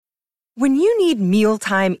When you need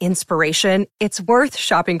mealtime inspiration, it's worth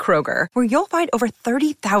shopping Kroger, where you'll find over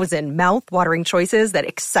 30,000 mouth-watering choices that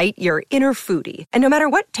excite your inner foodie. And no matter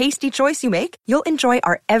what tasty choice you make, you'll enjoy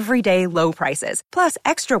our everyday low prices, plus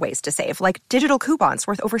extra ways to save, like digital coupons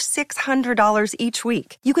worth over $600 each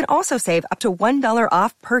week. You can also save up to $1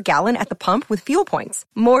 off per gallon at the pump with fuel points.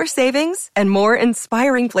 More savings and more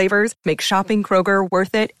inspiring flavors make shopping Kroger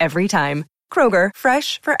worth it every time. Kroger,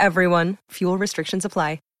 fresh for everyone. Fuel restrictions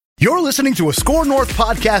apply. You're listening to a Score North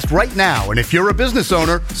podcast right now, and if you're a business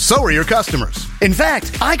owner, so are your customers. In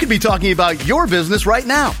fact, I could be talking about your business right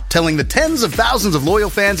now, telling the tens of thousands of loyal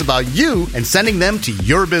fans about you and sending them to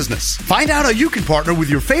your business. Find out how you can partner with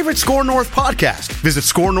your favorite Score North podcast. Visit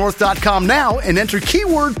scorenorth.com now and enter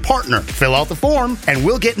keyword partner. Fill out the form, and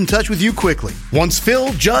we'll get in touch with you quickly. Once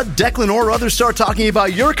Phil, Judd, Declan, or others start talking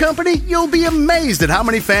about your company, you'll be amazed at how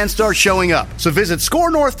many fans start showing up. So visit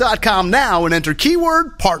scorenorth.com now and enter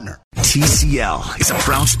keyword partner. TCL is a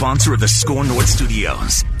proud sponsor of the Score North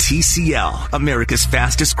Studios. TCL, America's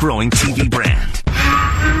fastest growing TV brand.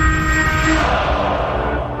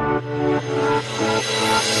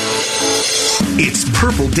 It's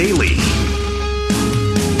Purple Daily.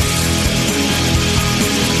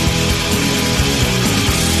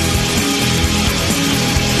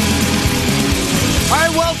 All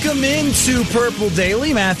right, welcome into Purple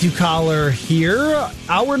Daily. Matthew Collar here.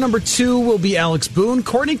 Hour number 2 will be Alex Boone.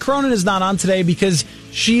 Courtney Cronin is not on today because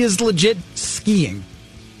she is legit skiing.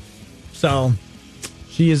 So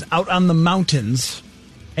she is out on the mountains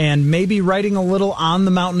and maybe writing a little on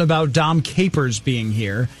the mountain about Dom Capers being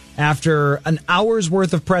here after an hour's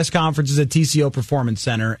worth of press conferences at TCO Performance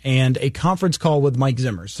Center and a conference call with Mike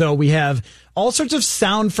Zimmer. So we have all sorts of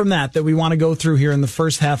sound from that we want to go through here in the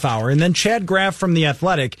first half hour. And then Chad Graff from The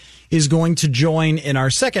Athletic is going to join in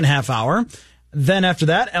our second half hour. Then after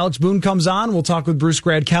that, Alex Boone comes on. We'll talk with Bruce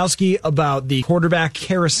Gradkowski about the quarterback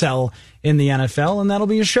carousel in the NFL, and that'll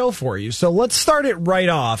be a show for you. So let's start it right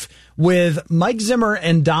off with Mike Zimmer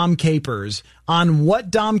and Dom Capers on what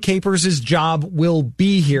Dom Capers' job will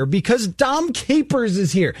be here, because Dom Capers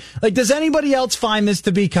is here. Like, does anybody else find this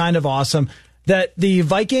to be kind of awesome that the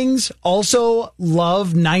Vikings also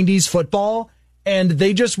love 90s football and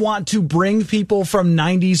they just want to bring people from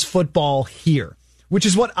 90s football here, which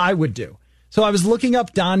is what I would do. So I was looking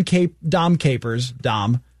up Dom Capers,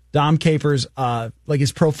 like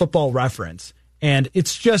his Pro Football Reference, and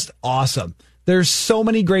it's just awesome. There's so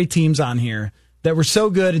many great teams on here that were so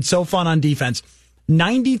good and so fun on defense.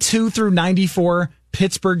 92 through 94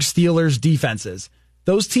 Pittsburgh Steelers defenses.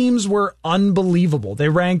 Those teams were unbelievable. They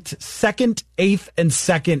ranked 2nd, 8th, and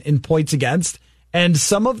 2nd in points against. And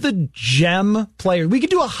some of the gem players, we could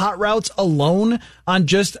do a hot routes alone on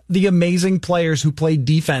just the amazing players who played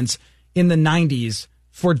defense in the 90s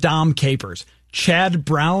for Dom Capers. Chad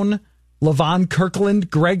Brown, Levon Kirkland,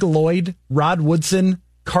 Greg Lloyd, Rod Woodson,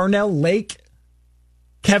 Carnell Lake,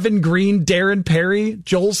 Kevin Green, Darren Perry,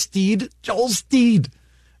 Joel Steed.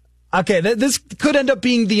 Okay, this could end up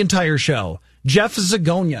being the entire show. Jeff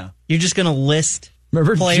Zagonia. You're just going to list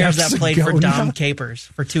players that played for Dom Capers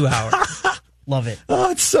for 2 hours. Love it.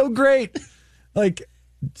 Oh, it's so great. Like,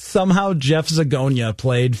 somehow Jeff Zagonia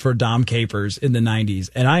played for Dom Capers in the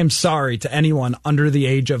 90s. And I am sorry to anyone under the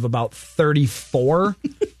age of about 34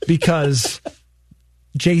 because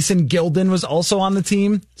Jason Gilden was also on the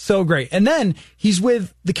team. So great. And then he's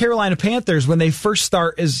with the Carolina Panthers when they first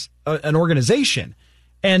start as an organization.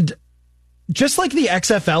 And just like the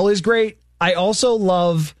XFL is great, I also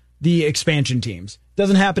love the expansion teams.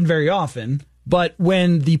 Doesn't happen very often, but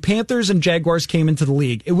when the Panthers and Jaguars came into the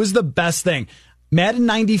league, it was the best thing. Madden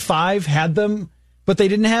 95 had them, but they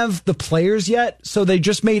didn't have the players yet, so they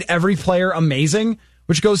just made every player amazing,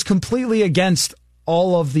 which goes completely against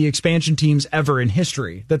all of the expansion teams ever in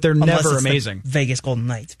history, that they're never amazing. The Vegas Golden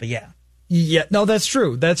Knights, but yeah. Yeah, no, that's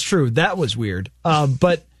true. That's true. That was weird.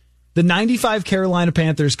 But the 95 Carolina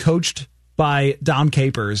Panthers, coached by Dom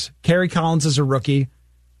Capers. Kerry Collins is a rookie.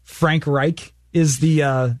 Frank Reich is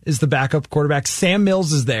the backup quarterback. Sam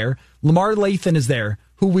Mills is there. Lamar Lathan is there,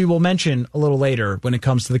 who we will mention a little later when it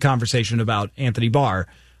comes to the conversation about Anthony Barr.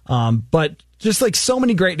 But just like so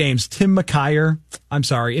many great names. Tim McKyer. I'm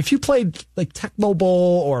sorry. If you played like Tecmo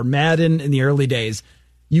Bowl or Madden in the early days,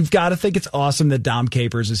 you've got to think it's awesome that Dom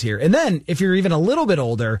Capers is here. And then if you're even a little bit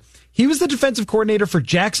older, he was the defensive coordinator for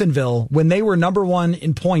Jacksonville when they were number 1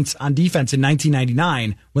 in points on defense in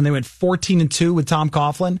 1999, when they went 14-2 with Tom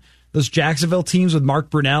Coughlin. Those Jacksonville teams with Mark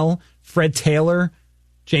Brunell, Fred Taylor,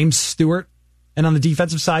 James Stewart, and on the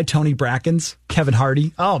defensive side, Tony Brackens, Kevin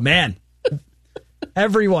Hardy. Oh, man.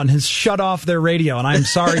 Everyone has shut off their radio, and I'm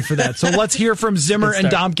sorry for that. So let's hear from Zimmer and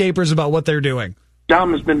Dom Capers about what they're doing.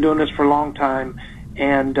 Dom has been doing this for a long time,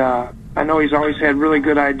 and I know he's always had really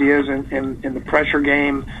good ideas in the pressure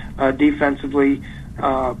game defensively.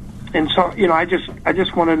 And so, I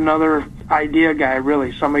just wanted another idea guy,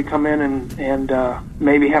 really. Somebody come in and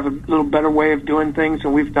maybe have a little better way of doing things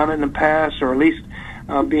than we've done it in the past, or at least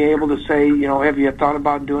be able to say, have you thought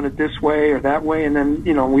about doing it this way or that way? And then,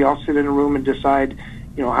 we all sit in a room and decide,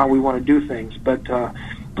 how we want to do things. But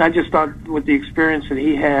I just thought with the experience that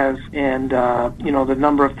he has and, the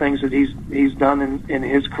number of things that he's done in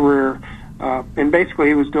his career, and basically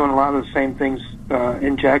he was doing a lot of the same things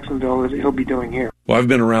in Jacksonville that he'll be doing here. Well, I've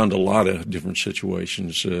been around a lot of different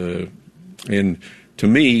situations, and to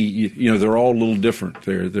me, they're all a little different.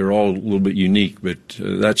 They're all a little bit unique, but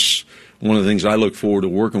that's one of the things I look forward to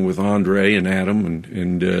working with Andre and Adam,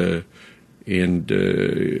 and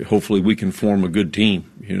hopefully we can form a good team.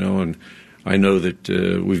 And I know that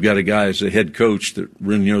we've got a guy as a head coach that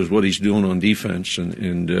really knows what he's doing on defense,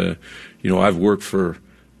 and I've worked for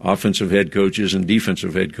offensive head coaches and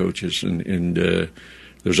defensive head coaches, and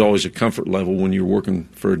there's always a comfort level when you're working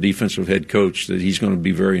for a defensive head coach that he's going to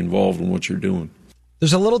be very involved in what you're doing.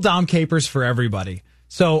 There's a little Dom Capers for everybody.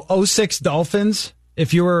 So 06 Dolphins,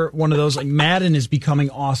 if you were one of those, like Madden is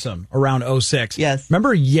becoming awesome around 06. Yes.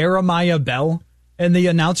 Remember Jeremiah Bell? And the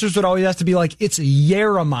announcers would always have to be like, it's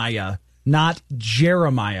Jeremiah, not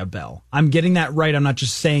Jeremiah Bell. I'm getting that right. I'm not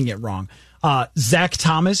just saying it wrong. Zach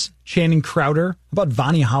Thomas, Channing Crowder. How about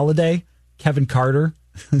Vonnie Holiday, Kevin Carter?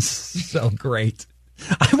 So great.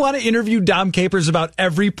 I want to interview Dom Capers about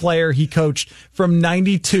every player he coached from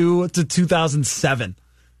 92 to 2007.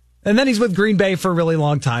 And then he's with Green Bay for a really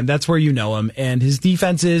long time. That's where you know him. And his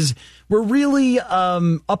defenses were really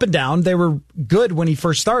up and down. They were good when he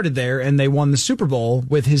first started there, and they won the Super Bowl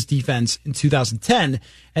with his defense in 2010.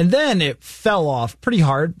 And then it fell off pretty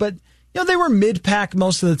hard. But, they were mid-pack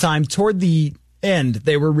most of the time. Toward the end,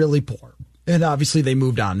 they were really poor. And obviously they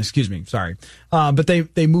moved on. But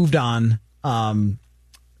they moved on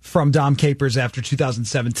from Dom Capers after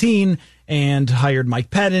 2017 and hired Mike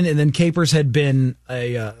Pettin, and then Capers had been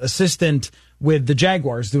a assistant with the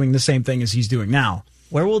Jaguars doing the same thing as he's doing now.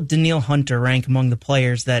 Where will Danielle Hunter rank among the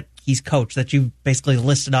players that he's coached that you basically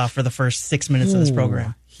listed off for the first 6 minutes of this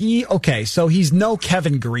program? So he's no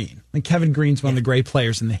Kevin Green. Like Kevin Green's one of the great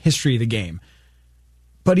players in the history of the game.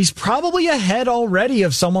 But he's probably ahead already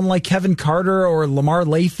of someone like Kevin Carter or Lamar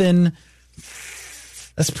Lathan.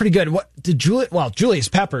 That's pretty good. Julius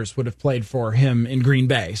Peppers would have played for him in Green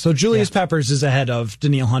Bay. So Julius Peppers is ahead of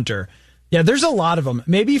Danielle Hunter. Yeah, there's a lot of them.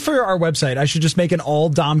 Maybe for our website, I should just make an all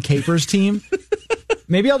Dom Capers team.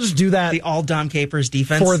 Maybe I'll just do that. The all Dom Capers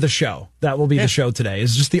defense? For the show. That will be the show today.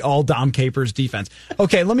 It's just the all Dom Capers defense.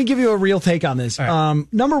 Okay, let me give you a real take on this. Right.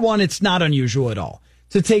 Number one, it's not unusual at all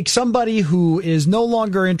to take somebody who is no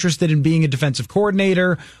longer interested in being a defensive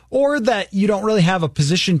coordinator, or that you don't really have a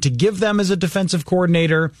position to give them as a defensive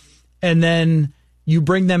coordinator, and then you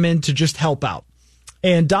bring them in to just help out.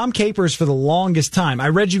 And Dom Capers, for the longest time, I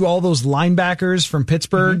read you all those linebackers from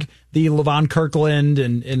Pittsburgh, the Levon Kirkland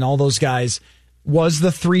and all those guys, was the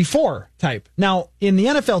 3-4 type. Now, in the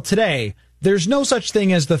NFL today, there's no such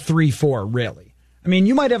thing as the 3-4, really. I mean,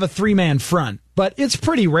 you might have a three-man front, but it's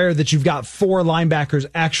pretty rare that you've got four linebackers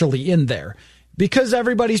actually in there because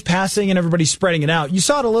everybody's passing and everybody's spreading it out. You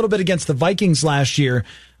saw it a little bit against the Vikings last year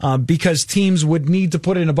because teams would need to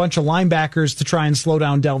put in a bunch of linebackers to try and slow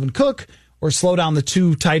down Dalvin Cook or slow down the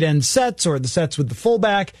two tight end sets or the sets with the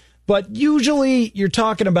fullback. But usually you're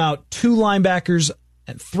talking about two linebackers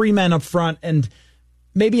and three men up front and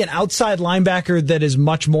maybe an outside linebacker that is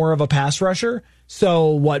much more of a pass rusher. So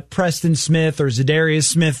what Preston Smith or Zadarius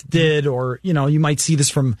Smith did, or, you might see this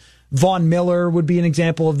from Von Miller would be an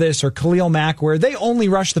example of this, or Khalil Mack, where they only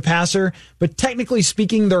rush the passer, but technically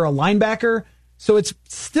speaking, they're a linebacker. So it's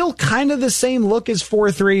still kind of the same look as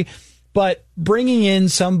 4-3, but bringing in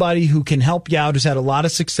somebody who can help you out, who's had a lot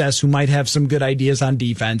of success, who might have some good ideas on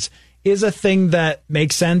defense, is a thing that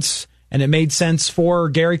makes sense. And it made sense for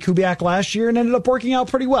Gary Kubiak last year and ended up working out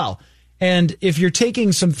pretty well. And if you're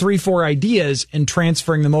taking some 3-4 ideas and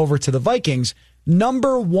transferring them over to the Vikings,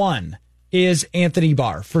 number one is Anthony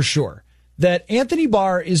Barr, for sure. That Anthony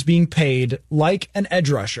Barr is being paid like an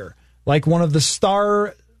edge rusher, like one of the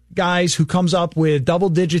star guys who comes up with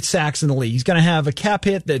double-digit sacks in the league. He's going to have a cap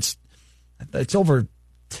hit that's over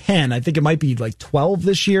 10. I think it might be like 12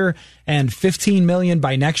 this year and $15 million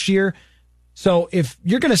by next year. So if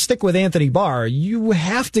you're going to stick with Anthony Barr, you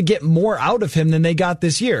have to get more out of him than they got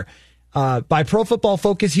this year. By Pro Football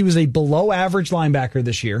Focus, he was a below-average linebacker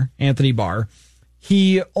this year, Anthony Barr.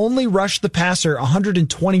 He only rushed the passer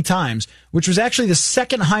 120 times, which was actually the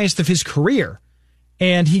second highest of his career.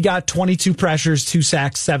 and he got 22 pressures, 2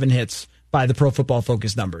 sacks, 7 hits by the Pro Football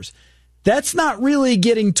Focus numbers. That's not really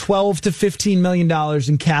getting $12 to $15 million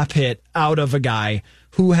in cap hit out of a guy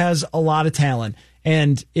who has a lot of talent.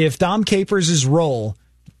 And if Dom Capers' role,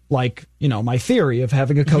 like, my theory of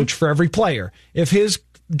having a coach for every player, if his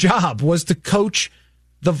job was to coach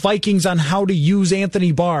the Vikings on how to use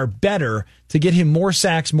Anthony Barr better to get him more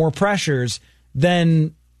sacks, more pressures,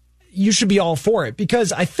 then you should be all for it.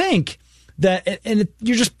 Because I think that, and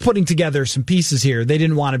you're just putting together some pieces here. They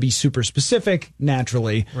didn't want to be super specific,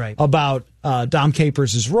 naturally, about Dom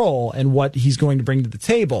Capers' role and what he's going to bring to the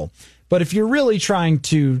table. But if you're really trying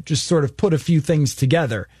to just sort of put a few things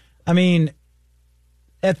together, I mean,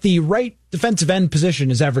 at the right defensive end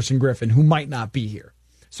position is Everson Griffin, who might not be here.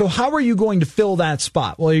 So how are you going to fill that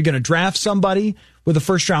spot? Well, you're going to draft somebody with a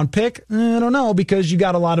first-round pick? I don't know, because you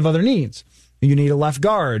got a lot of other needs. You need a left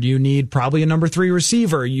guard. You need probably a number 3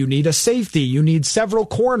 receiver. You need a safety. You need several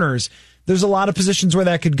corners. There's a lot of positions where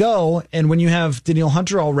that could go. And when you have Danielle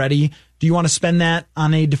Hunter already, do you want to spend that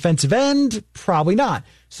on a defensive end? Probably not.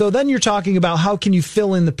 So then you're talking about how can you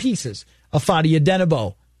fill in the pieces? A Fadi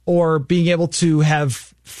Adenabo, or being able to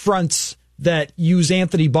have fronts that use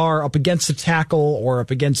Anthony Barr up against the tackle or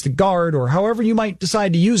up against the guard, or however you might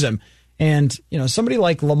decide to use him. And, somebody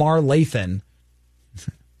like Lamar Lathan,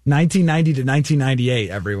 1990 to 1998,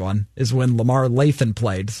 everyone, is when Lamar Lathan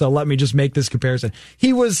played. So let me just make this comparison.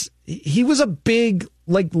 He was a big,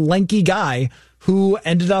 lanky guy who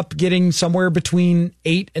ended up getting somewhere between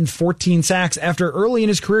 8 and 14 sacks after early in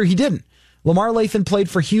his career he didn't. Lamar Lathan played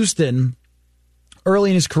for Houston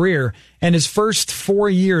early in his career, and his first 4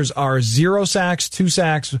 years are 0 sacks, 2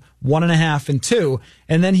 sacks, 1.5, and 2.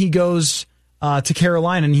 And then he goes to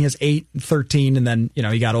Carolina, and he has 8 and 13, and then,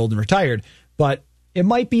 he got old and retired. But it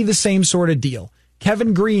might be the same sort of deal.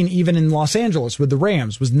 Kevin Green, even in Los Angeles with the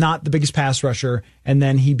Rams, was not the biggest pass rusher, and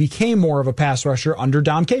then he became more of a pass rusher under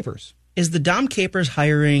Dom Capers. Is the Dom Capers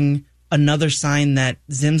hiring another sign that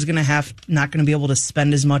Zim's not going to be able to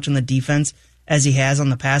spend as much on the defense as he has on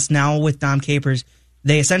the past? Now with Dom Capers,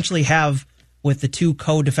 they essentially have, with the 2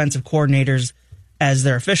 co-defensive coordinators as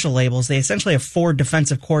their official labels, they essentially have 4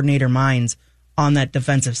 defensive coordinator minds on that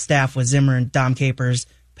defensive staff with Zimmer and Dom Capers,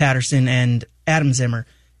 Patterson, and Adam Zimmer.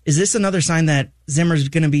 Is this another sign that Zimmer's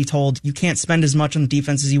going to be told, you can't spend as much on the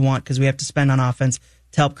defense as you want because we have to spend on offense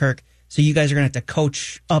to help Kirk? So you guys are going to have to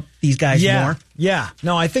coach up these guys more? Yeah.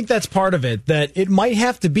 No, I think that's part of it. That it might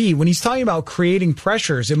have to be, when he's talking about creating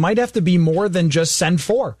pressures, it might have to be more than just send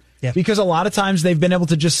 4. Yeah. Because a lot of times they've been able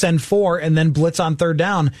to just send 4 and then blitz on third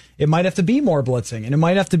down. It might have to be more blitzing, and it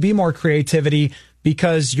might have to be more creativity,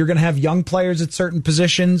 because you're going to have young players at certain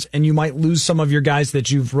positions, and you might lose some of your guys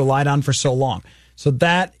that you've relied on for so long. So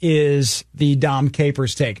that is the Dom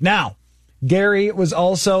Capers take. Now, Gary was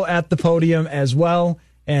also at the podium as well.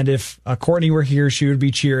 And if Courtney were here, she would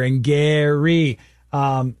be cheering Gary.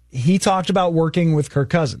 He talked about working with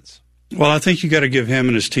Kirk Cousins. Well, I think you got to give him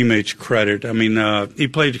and his teammates credit. I mean, he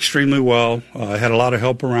played extremely well. Had a lot of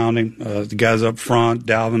help around him. The guys up front,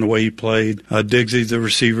 Dalvin, the way he played, Diggsy, the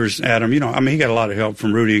receivers, Adam. He got a lot of help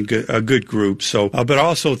from Rudy and a good group. So, but I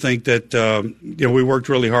also think that we worked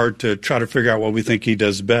really hard to try to figure out what we think he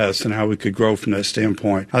does best and how we could grow from that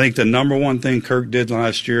standpoint. I think the number one thing Kirk did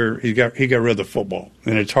last year, he got rid of the football,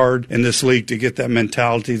 and it's hard in this league to get that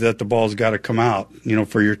mentality that the ball's got to come out,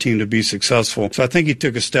 for your team to be successful. So I think he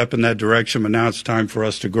took a step in that direction, but now it's time for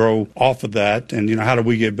us to grow off of that. And, how do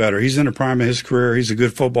we get better? He's in the prime of his career. He's a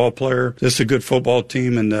good football player. This is a good football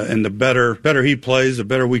team. And the better he plays, the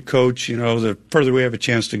better we coach, the further we have a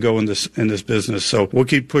chance to go in this business. So we'll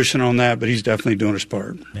keep pushing on that, but he's definitely doing his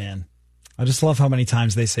part. Man, I just love how many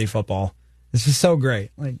times they say football. This is so great.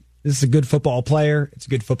 This is a good football player. It's a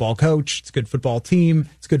good football coach. It's a good football team.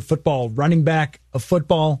 It's a good football running back of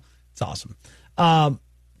football. It's awesome.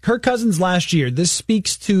 Kirk Cousins last year, this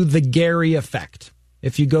speaks to the Gary effect.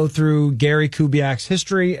 If you go through Gary Kubiak's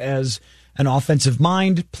history as an offensive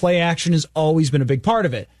mind, play action has always been a big part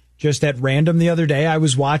of it. Just at random the other day, I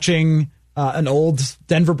was watching an old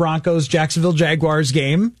Denver Broncos, Jacksonville Jaguars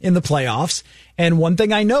game in the playoffs. And one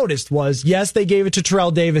thing I noticed was, yes, they gave it to Terrell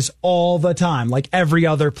Davis all the time, like every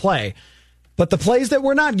other play. But the plays that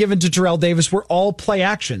were not given to Terrell Davis were all play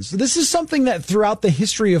actions. So this is something that throughout the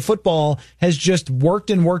history of football has just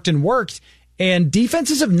worked and worked and worked. And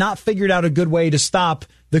defenses have not figured out a good way to stop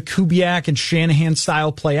the Kubiak and Shanahan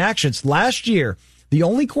style play actions. Last year, the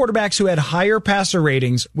only quarterbacks who had higher passer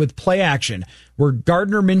ratings with play action were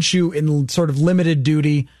Gardner Minshew in sort of limited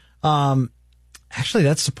duty. Actually,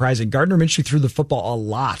 that's surprising. Gardner Minshew threw the football a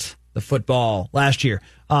lot, last year.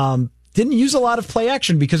 didn't use a lot of play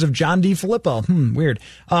action because of John DeFilippo. Weird.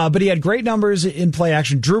 But he had great numbers in play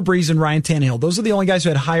action. Drew Brees and Ryan Tannehill. Those are the only guys who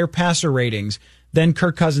had higher passer ratings than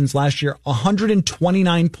Kirk Cousins last year.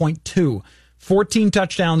 129.2. 14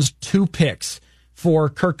 touchdowns, 2 picks for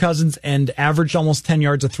Kirk Cousins, and averaged almost 10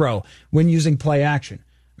 yards a throw when using play action.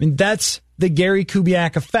 I mean, that's the Gary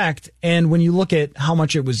Kubiak effect. And when you look at how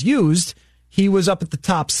much it was used, he was up at the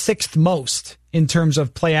top 6th most in terms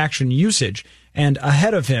of play action usage. And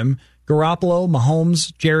ahead of him, Garoppolo,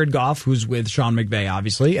 Mahomes, Jared Goff, who's with Sean McVay,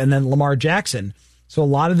 obviously, and then Lamar Jackson. So a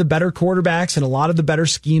lot of the better quarterbacks and a lot of the better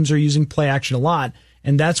schemes are using play action a lot.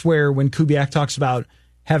 And that's where when Kubiak talks about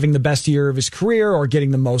having the best year of his career or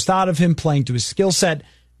getting the most out of him, playing to his skill set,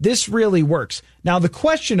 this really works. Now, the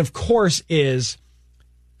question, of course, is,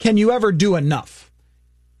 can you ever do enough?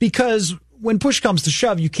 Because when push comes to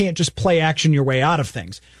shove, you can't just play action your way out of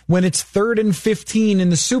things. When it's 3rd and 15 in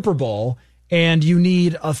the Super Bowl and you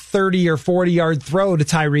need a 30 or 40-yard throw to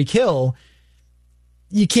Tyreek Hill,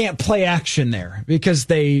 you can't play action there because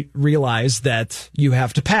they realize that you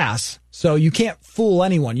have to pass. So you can't fool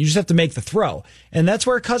anyone. You just have to make the throw. And that's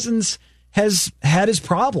where Cousins has had his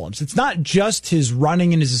problems. It's not just his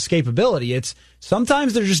running and his escapability. It's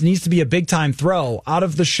sometimes there just needs to be a big-time throw out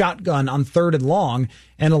of the shotgun on 3rd and long.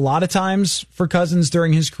 And a lot of times for Cousins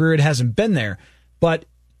during his career, it hasn't been there. But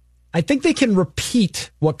I think they can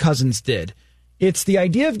repeat what Cousins did. It's the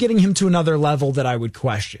idea of getting him to another level that I would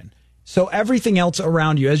question. So everything else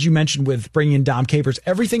around you, as you mentioned with bringing in Dom Capers,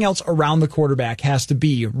 everything else around the quarterback has to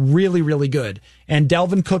be really, really good. And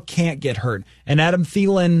Dalvin Cook can't get hurt. And Adam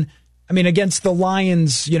Thielen, I mean, against the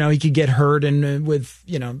Lions, he could get hurt, and with,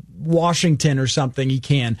 Washington or something, he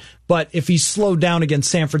can. But if he's slowed down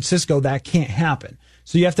against San Francisco, that can't happen.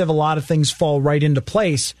 So you have to have a lot of things fall right into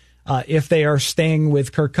place if they are staying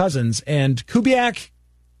with Kirk Cousins. And Kubiak,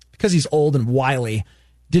 because he's old and wily,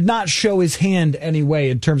 did not show his hand anyway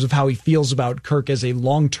in terms of how he feels about Kirk as a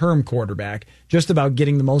long-term quarterback, just about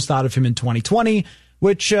getting the most out of him in 2020,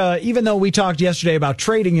 which even though we talked yesterday about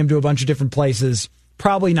trading him to a bunch of different places,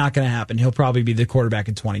 probably not going to happen. He'll probably be the quarterback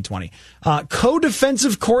in 2020.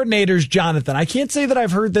 Co-defensive coordinators, Jonathan. I can't say that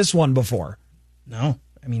I've heard this one before. No,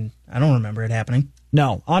 I mean, I don't remember it happening.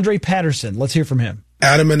 No. Andre Patterson, let's hear from him.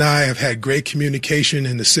 Adam and I have had great communication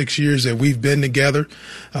in the 6 years that we've been together.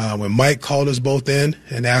 When Mike called us both in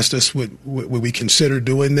and asked us would we consider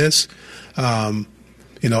doing this, Adam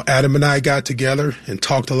and I got together and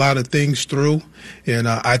talked a lot of things through, and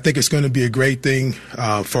I think it's going to be a great thing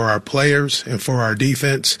for our players and for our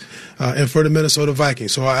defense and for the Minnesota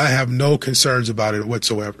Vikings. So I have no concerns about it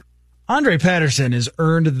whatsoever. Andre Patterson has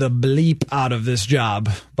earned the bleep out of this job,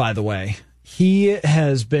 by the way. He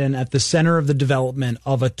has been at the center of the development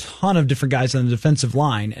of a ton of different guys on the defensive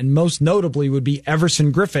line, and most notably would be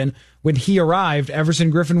Everson Griffin. When he arrived, Everson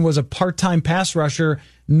Griffin was a part-time pass rusher,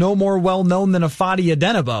 no more well-known than Fadi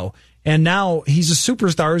Odenigbo, and now he's a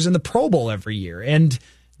superstar who's in the Pro Bowl every year. And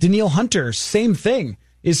Danielle Hunter, same thing,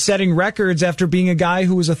 is setting records after being a guy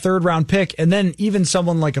who was a 3rd-round pick, and then even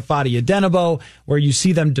someone like Fadi Odenigbo, where you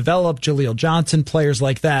see them develop, Jaleel Johnson, players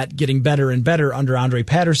like that, getting better and better under Andre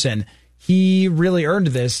Patterson. He really earned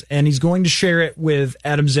this, and he's going to share it with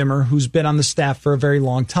Adam Zimmer, who's been on the staff for a very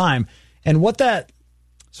long time. And what that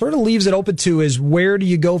sort of leaves it open to is, where do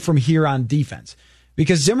you go from here on defense?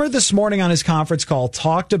 Because Zimmer this morning on his conference call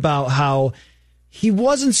talked about how he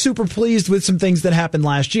wasn't super pleased with some things that happened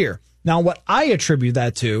last year. Now, what I attribute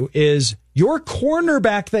that to is your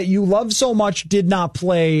cornerback that you love so much did not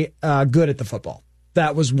play good at the football.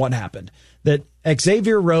 That was what happened. That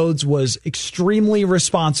Xavier Rhodes was extremely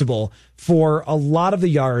responsible for a lot of the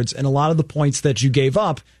yards and a lot of the points that you gave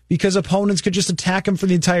up because opponents could just attack him for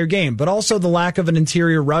the entire game. But also the lack of an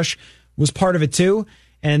interior rush was part of it too.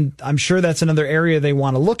 And I'm sure that's another area they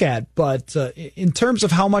want to look at. But in terms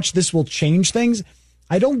of how much this will change things,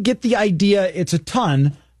 I don't get the idea it's a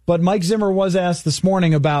ton. But Mike Zimmer was asked this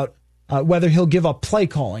morning about whether he'll give up play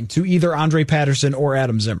calling to either Andre Patterson or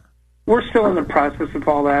Adam Zimmer. We're still in the process of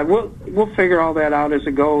all that. We'll figure all that out as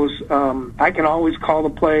it goes. I can always call the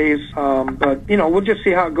plays, but we'll just see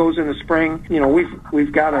how it goes in the spring.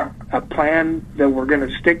 We've got a plan that we're going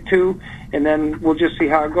to stick to, and then we'll just see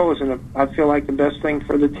how it goes. And if I feel like the best thing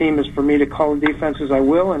for the team is for me to call the defenses, I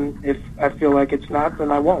will. And if I feel like it's not,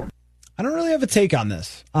 then I won't. I don't really have a take on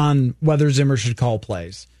this, on whether Zimmer should call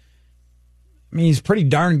plays. I mean, he's pretty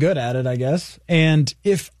darn good at it, I guess. And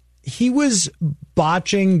if he was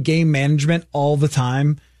botching game management all the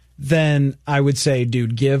time, then I would say,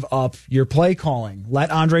 dude, give up your play calling.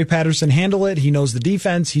 Let Andre Patterson handle it. He knows the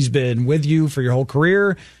defense. He's been with you for your whole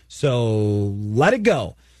career, so let it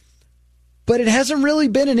go. but it hasn't really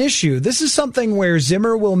been an issue. This is something where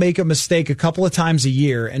Zimmer will make a mistake a couple of times a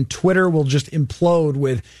year, and Twitter will just implode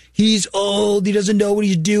with, he's old, he doesn't know what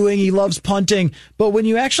he's doing, he loves punting. But when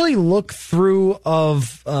you actually look through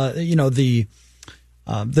the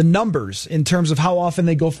numbers in terms of how often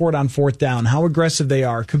they go for it on fourth down, how aggressive they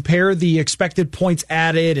are, compare the expected points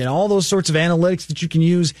added and all those sorts of analytics that you can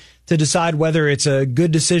use to decide whether it's a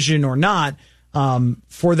good decision or not,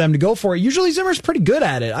 for them to go for it. Usually Zimmer's pretty good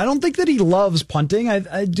at it. I don't think that he loves punting.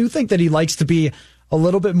 I do think that he likes to be a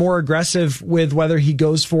little bit more aggressive with whether he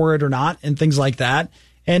goes for it or not and things like that,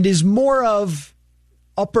 and is more of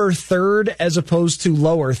upper third as opposed to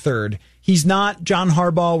lower third. He's not John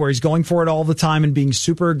Harbaugh where he's going for it all the time and being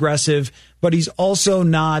super aggressive, but he's also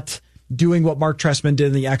not doing what Mark Trestman did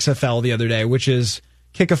in the XFL the other day, which is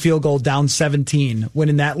kick a field goal down 17, when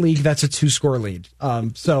in that league that's a 2-score lead.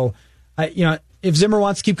 If Zimmer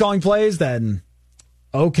wants to keep calling plays, then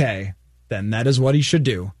okay, then that is what he should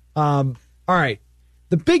do. All right.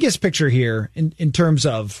 The biggest picture here in terms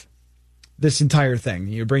of this entire thing,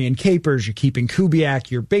 you're bringing Capers, you're keeping Kubiak,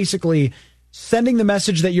 you're basically sending the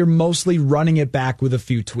message that you're mostly running it back with a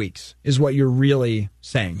few tweaks, is what you're really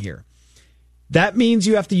saying here. That means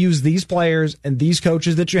you have to use these players and these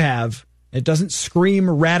coaches that you have. It doesn't scream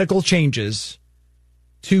radical changes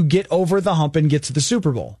to get over the hump and get to the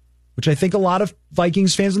Super Bowl, which I think a lot of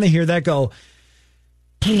Vikings fans, when they hear that, go,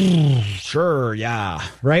 sure, yeah,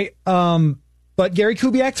 right? But Gary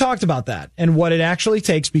Kubiak talked about that and what it actually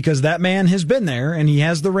takes, because that man has been there and he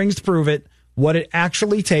has the rings to prove it, what it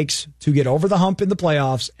actually takes to get over the hump in the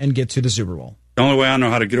playoffs and get to the Super Bowl. The only way I know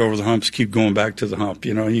how to get over the hump is keep going back to the hump.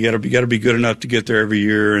 You got to be good enough to get there every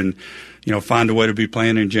year, and find a way to be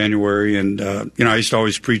playing in January. And I used to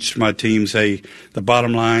always preach to my teams, hey, the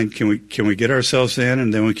bottom line, can we get ourselves in,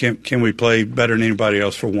 and then can we play better than anybody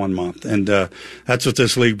else for 1 month? And that's what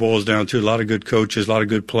this league boils down to. A lot of good coaches, a lot of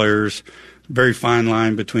good players. Very fine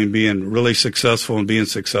line between being really successful and being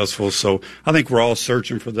successful. So I think we're all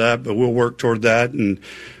searching for that, but we'll work toward that and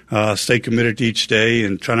stay committed to each day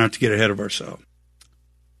and try not to get ahead of ourselves.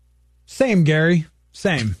 Same, Gary.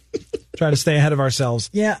 Same. Try to stay ahead of ourselves.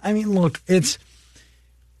 Yeah, I mean, look,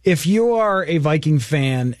 if you are a Viking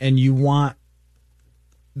fan and you want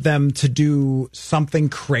them to do something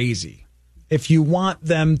crazy, if you want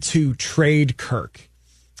them to trade Kirk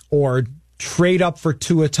or trade up for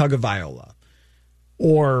Tua Tagovailoa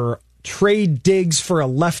or trade Diggs for a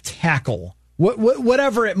left tackle,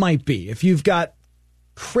 whatever it might be, if you've got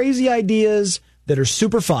crazy ideas that are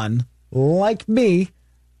super fun, like me,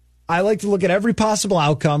 I like to look at every possible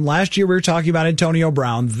outcome. Last year we were talking about Antonio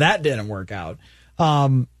Brown. That didn't work out.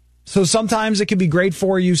 So sometimes it can be great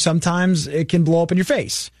for you. Sometimes it can blow up in your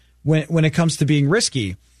face when it comes to being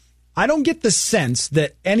risky. I don't get the sense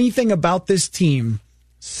that anything about this team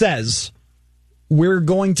says we're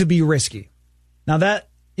going to be risky. Now, that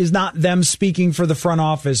is not them speaking for the front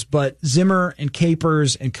office, but Zimmer and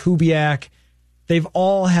Capers and Kubiak, they've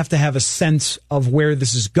all have to have a sense of where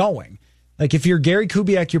this is going. Like, if you're Gary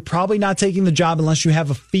Kubiak, you're probably not taking the job unless you have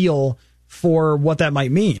a feel for what that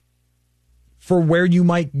might mean, for where you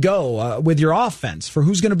might go with your offense, for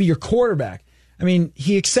who's going to be your quarterback. I mean,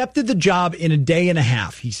 he accepted the job in a day and a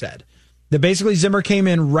half, he said. That basically Zimmer came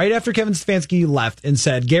in right after Kevin Stefanski left and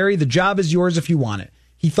said, Gary, the job is yours if you want it.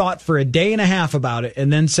 He thought for a day and a half about it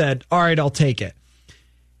and then said, all right, I'll take it.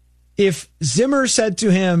 If Zimmer said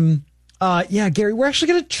to him, yeah, Gary, we're actually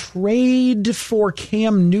going to trade for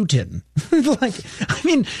Cam Newton. I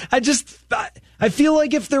feel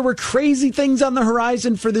like if there were crazy things on the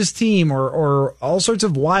horizon for this team or all sorts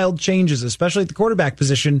of wild changes, especially at the quarterback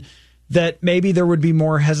position, that maybe there would be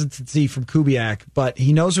more hesitancy from Kubiak. But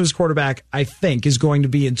he knows who his quarterback, I think, is going to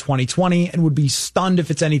be in 2020 and would be stunned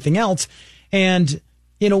if it's anything else. And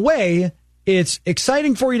in a way, it's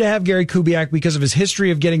exciting for you to have Gary Kubiak because of his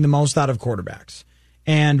history of getting the most out of quarterbacks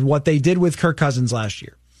and what they did with Kirk Cousins last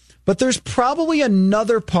year. But there's probably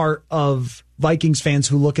another part of Vikings fans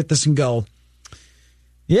who look at this and go,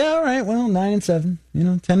 yeah, all right, well, 9-7,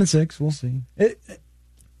 10-6, we'll see.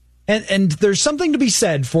 And there's something to be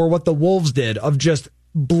said for what the Wolves did of just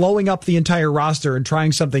blowing up the entire roster and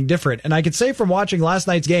trying something different. And I could say from watching last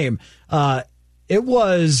night's game, it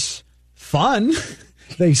was fun.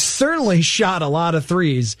 They certainly shot a lot of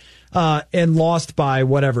threes and lost by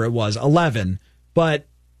whatever it was, 11. But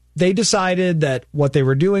they decided that what they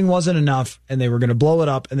were doing wasn't enough, and they were going to blow it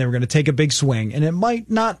up, and they were going to take a big swing, and it might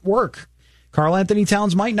not work. Karl Anthony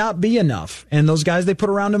Towns might not be enough, and those guys they put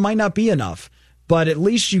around him might not be enough. But at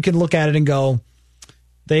least you can look at it and go,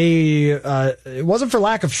 it wasn't for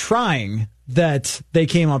lack of trying that they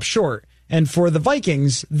came up short. And for the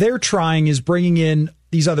Vikings, their trying is bringing in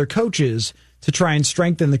these other coaches to try and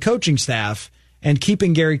strengthen the coaching staff and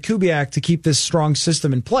keeping Gary Kubiak to keep this strong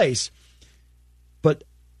system in place. But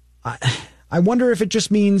I wonder if it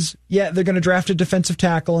just means, they're going to draft a defensive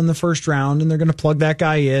tackle in the first round and they're going to plug that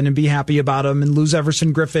guy in and be happy about him and lose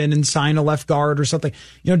Everson Griffin and sign a left guard or something.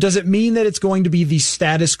 Does it mean that it's going to be the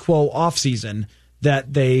status quo offseason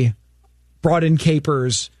that they brought in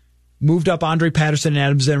Capers, moved up Andre Patterson and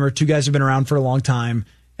Adam Zimmer, two guys have been around for a long time,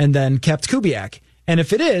 and then kept Kubiak? And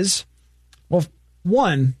if it is, well,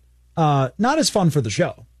 one, not as fun for the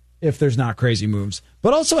show if there's not crazy moves.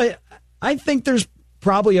 But also, I think there's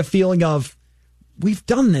probably a feeling of, we've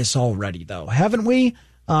done this already, though, haven't we?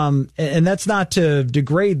 And that's not to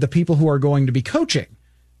degrade the people who are going to be coaching,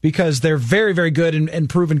 because they're very, very good and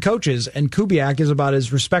proven coaches, and Kubiak is about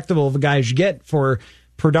as respectable of a guy as you get for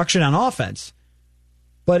production on offense.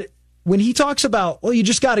 But when he talks about, well, you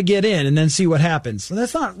just got to get in and then see what happens, well,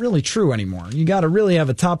 that's not really true anymore. You got to really have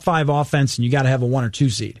a top 5 offense, and you got to have a 1 or 2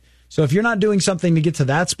 seed. So if you're not doing something to get to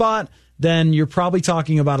that spot, then you're probably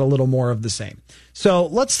talking about a little more of the same. So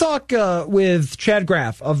let's talk with Chad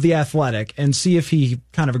Graff of The Athletic and see if he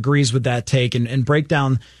kind of agrees with that take and break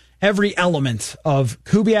down every element of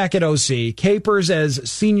Kubiak at OC, Capers as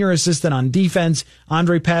senior assistant on defense,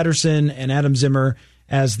 Andre Patterson and Adam Zimmer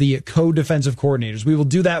as the co-defensive coordinators. We will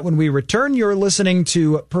do that when we return. You're listening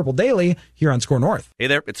to Purple Daily here on Score North. Hey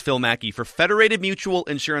there, it's Phil Mackey for Federated Mutual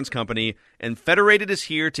Insurance Company, and Federated is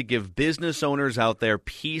here to give business owners out there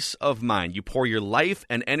peace of mind. You pour your life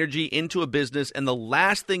and energy into a business, and the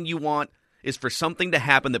last thing you want is for something to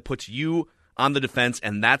happen that puts you on the defense,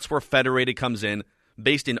 and that's where Federated comes in.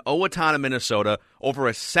 Based in Owatonna, Minnesota, over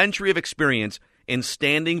a century of experience in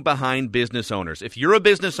standing behind business owners. If you're a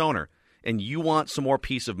business owner and you want some more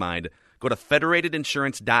peace of mind, go to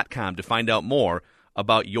federatedinsurance.com to find out more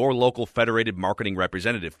about your local Federated marketing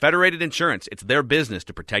representative. Federated Insurance, it's their business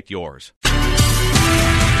to protect yours.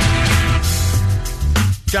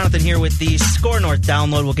 Jonathan here with the Score North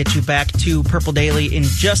download. We'll get you back to Purple Daily in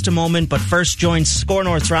just a moment, but first join Score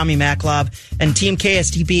North's Rami Maklov and Team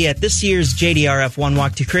KSTP at this year's JDRF One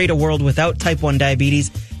Walk to create a world without type 1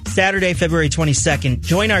 diabetes. Saturday, February 22nd.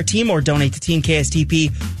 Join our team or donate to Team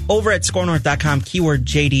KSTP over at scorenorth.com, keyword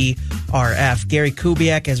JDRF. Gary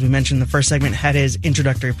Kubiak, as we mentioned in the first segment, had his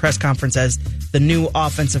introductory press conference as the new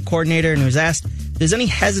offensive coordinator and was asked if there's any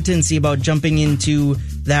hesitancy about jumping into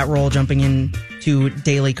that role, jumping into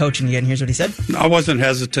daily coaching again. Here's what he said. I wasn't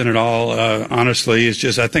hesitant at all, honestly. It's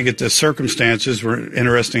just I think the circumstances were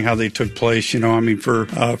interesting how they took place.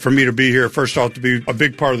 For me to be here, first off, to be a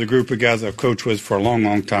big part of the group of guys I've coached with for a long,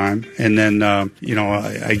 long time. And then,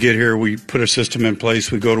 I get here, we put a system in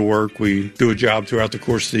place, we go to work, we do a job throughout the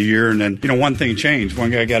course of the year. And then, one thing changed.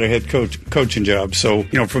 One guy got a head coaching job. So,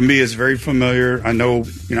 for me, it's very familiar. I know,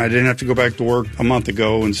 I didn't have to go back to work a month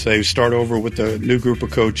ago and say, start over with the new group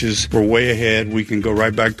of coaches. We're way ahead. We can go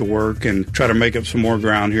right back to work and try to make up some more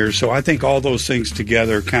ground here. So I think all those things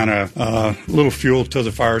together kind of a little fuel to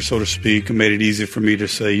the fire, so to speak, and made it easy for me to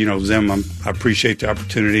say, Zim, I appreciate the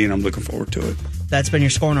opportunity and I'm looking forward to it. That's been your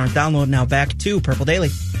Score North download. Now back to Purple Daily.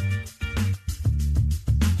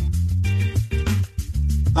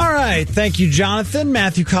 All right. Thank you, Jonathan.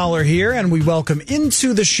 Matthew Collar here, and we welcome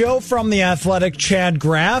into the show from The Athletic Chad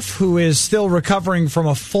Graff, who is still recovering from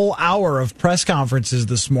a full hour of press conferences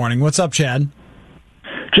this morning. What's up, Chad?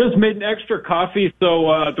 Just made an extra coffee,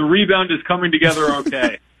 so the rebound is coming together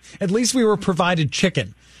okay. At least we were provided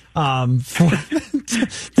chicken to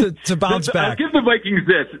bounce back. I'll give the Vikings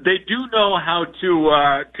this. They do know how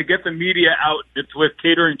to get the media out. It's with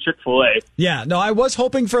catering Chick-fil-A. Yeah, no, I was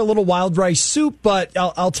hoping for a little wild rice soup, but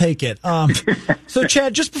I'll take it. So,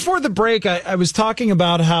 Chad, just before the break, I was talking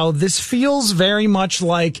about how this feels very much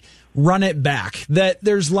like run it back, that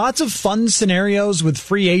there's lots of fun scenarios with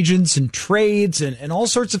free agents and trades and all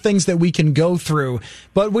sorts of things that we can go through.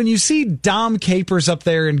 But when you see Dom Capers up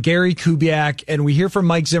there and Gary Kubiak, and we hear from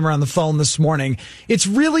Mike Zimmer on the phone this morning, it's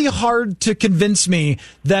really hard to convince me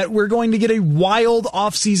that we're going to get a wild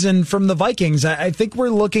offseason from the Vikings. I think we're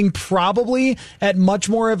looking probably at much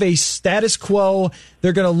more of a status quo.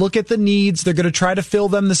 They're going to look at the needs. They're going to try to fill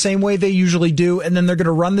them the same way they usually do, and then they're going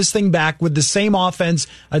to run this thing back with the same offense,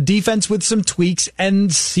 a defense with some tweaks,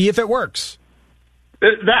 and see if it works.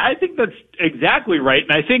 I think that's exactly right,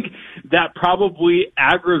 and I think that probably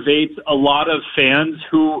aggravates a lot of fans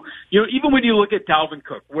who, even when you look at Dalvin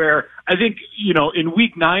Cook, where I think, in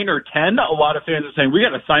week 9 or 10, a lot of fans are saying, we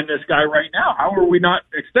got to sign this guy right now. How are we not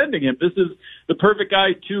extending him? This is the perfect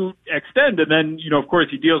guy to extend. And then, of course,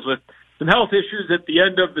 he deals with some health issues at the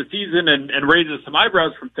end of the season and raises some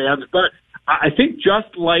eyebrows from fans. But I think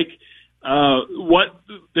just like what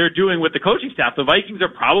they're doing with the coaching staff. The Vikings are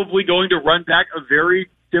probably going to run back a very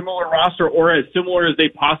similar roster, or as similar as they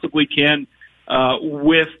possibly can,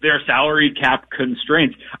 with their salary cap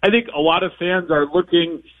constraints. I think a lot of fans are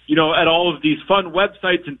looking, at all of these fun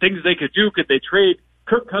websites and things they could do. Could they trade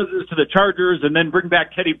Kirk Cousins to the Chargers and then bring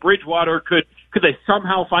back Teddy Bridgewater? Could they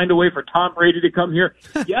somehow find a way for Tom Brady to come here?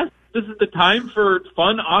 Yes, this is the time for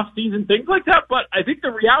fun off-season things like that, but I think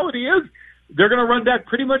the reality is they're going to run back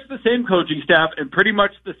pretty much the same coaching staff and pretty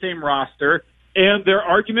much the same roster, and their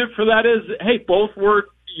argument for that is, hey, both were,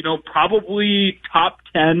 probably top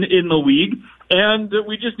 10 in the league, and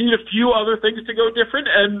we just need a few other things to go different,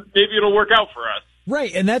 and maybe it'll work out for us.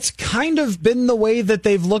 Right, and that's kind of been the way that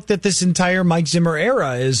they've looked at this entire Mike Zimmer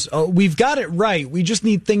era is, we've got it right, we just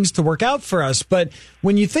need things to work out for us. But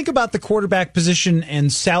when you think about the quarterback position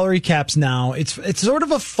and salary caps now, it's sort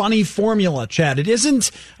of a funny formula, Chad. It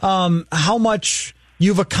isn't how much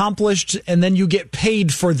you've accomplished and then you get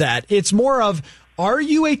paid for that. It's more of, are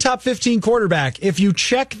you a top 15 quarterback? If you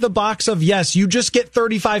check the box of yes, you just get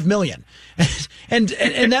 $35 million. And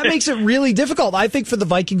that makes it really difficult, I think, for the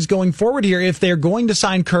Vikings going forward here. If they're going to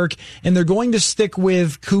sign Kirk and they're going to stick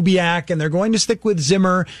with Kubiak and they're going to stick with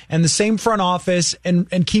Zimmer and the same front office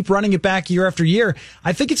and keep running it back year after year,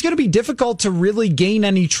 I think it's going to be difficult to really gain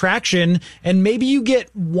any traction. And maybe you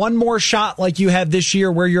get one more shot like you had this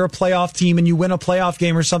year where you're a playoff team and you win a playoff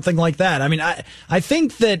game or something like that. I mean, I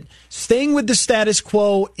think that staying with the status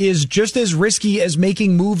quo is just as risky as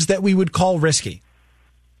making moves that we would call risky.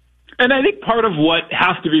 And I think part of what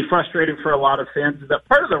has to be frustrating for a lot of fans is that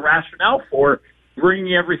part of the rationale for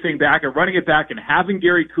bringing everything back and running it back and having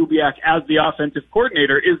Gary Kubiak as the offensive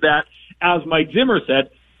coordinator is that, as Mike Zimmer said,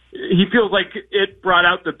 he feels like it brought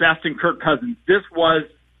out the best in Kirk Cousins. This was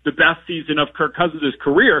the best season of Kirk Cousins'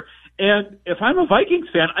 career. And if I'm a Vikings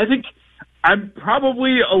fan, I think I'm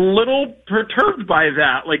probably a little perturbed by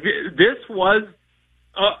that. Like, this was,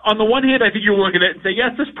 on the one hand, I think you look at it and say,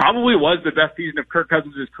 yes, this probably was the best season of Kirk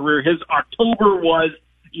Cousins' career. His October was,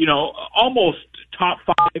 almost top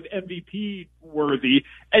 5 MVP worthy.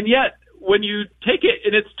 And yet, when you take it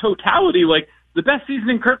in its totality, like, the best season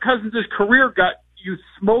in Kirk Cousins' career got you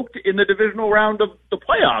smoked in the divisional round of the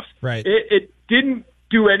playoffs. Right. It didn't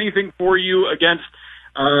do anything for you against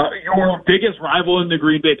your biggest rival in the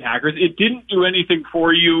Green Bay Packers. It didn't do anything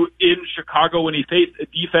for you in Chicago when he faced a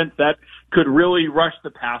defense that could really rush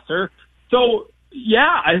the passer. So,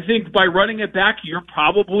 yeah, I think by running it back, you're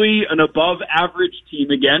probably an above-average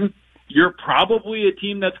team again. You're probably a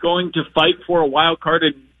team that's going to fight for a wild card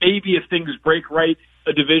and maybe, if things break right,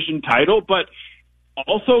 a division title. But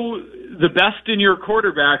also, the best in your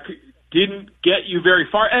quarterback didn't get you very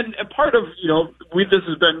far. And part of, this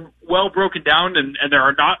has been well broken down, and there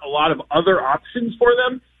are not a lot of other options for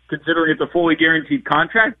them, considering it's a fully guaranteed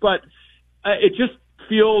contract. But it just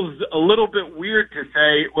feels a little bit weird to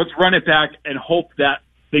say, let's run it back and hope that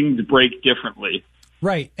things break differently.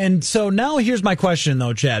 Right. And so now here's my question,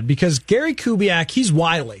 though, Chad, because Gary Kubiak, he's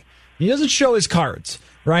wily. He doesn't show his cards,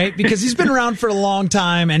 right? Because he's been around for a long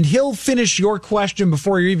time, and he'll finish your question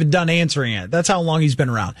before you're even done answering it. That's how long he's been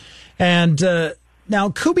around. And now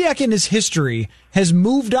Kubiak in his history has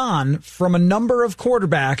moved on from a number of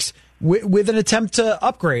quarterbacks with an attempt to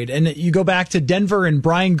upgrade. And you go back to Denver and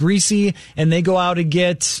Brian Griese, and they go out and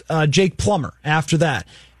get Jake Plummer after that.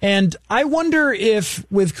 And I wonder if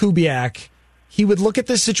with Kubiak, he would look at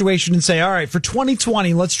this situation and say, all right, for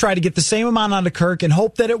 2020, let's try to get the same amount out of Kirk and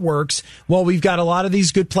hope that it works. Well, we've got a lot of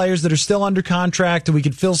these good players that are still under contract, and we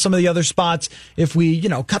could fill some of the other spots if we,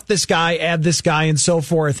 cut this guy, add this guy, and so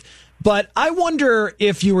forth. But I wonder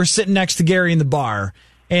if you were sitting next to Gary in the bar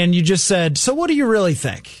and you just said, so what do you really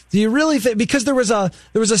think? Do you really think, because there was a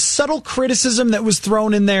subtle criticism that was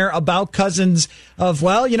thrown in there about Cousins of,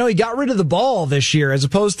 well, he got rid of the ball this year as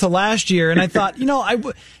opposed to last year. And I thought,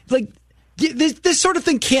 this sort of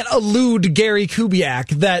thing can't elude Gary Kubiak,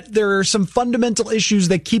 that there are some fundamental issues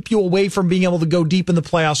that keep you away from being able to go deep in the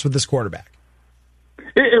playoffs with this quarterback.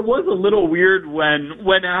 It was a little weird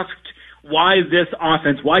when asked why this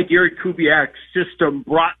offense, why Gary Kubiak's system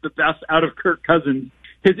brought the best out of Kirk Cousins.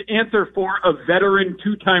 His answer for a veteran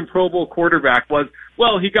 2-time Pro Bowl quarterback was,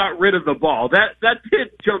 well, he got rid of the ball. That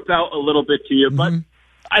did jump out a little bit to you. Mm-hmm. But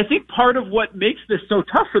I think part of what makes this so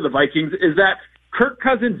tough for the Vikings is that Kirk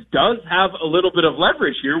Cousins does have a little bit of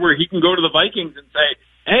leverage here where he can go to the Vikings and say,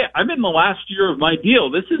 hey, I'm in the last year of my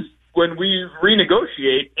deal. This is when we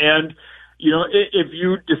renegotiate. And, if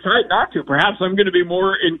you decide not to, perhaps I'm going to be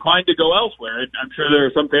more inclined to go elsewhere. And I'm sure there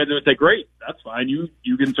are some fans that would say, great, that's fine.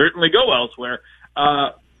 You can certainly go elsewhere.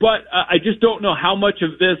 But I just don't know how much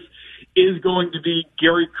of this is going to be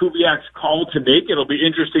Gary Kubiak's call to make. It'll be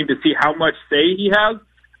interesting to see how much say he has.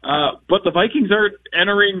 But the Vikings are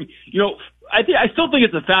entering, I still think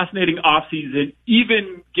it's a fascinating offseason,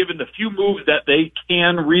 even given the few moves that they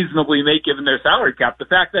can reasonably make given their salary cap. The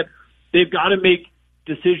fact that they've got to make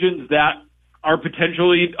decisions that are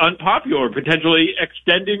potentially unpopular, potentially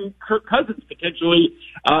extending Kirk Cousins, potentially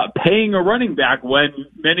paying a running back when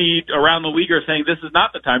many around the league are saying this is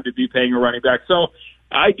not the time to be paying a running back. So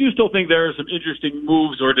I do still think there are some interesting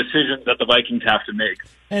moves or decisions that the Vikings have to make.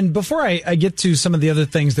 And before I get to some of the other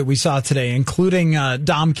things that we saw today, including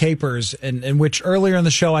Dom Capers, in which earlier in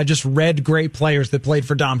the show I just read great players that played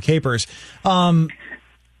for Dom Capers.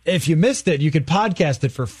 If you missed it, you could podcast it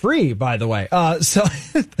for free, by the way. So,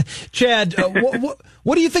 Chad,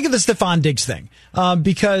 what do you think of the Stephon Diggs thing?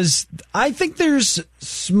 Because I think there's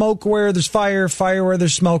smoke where there's fire, fire where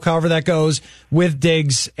there's smoke, however that goes, with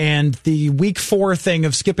Diggs. And the week 4 thing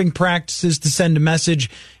of skipping practices to send a message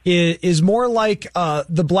is more like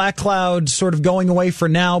the black cloud sort of going away for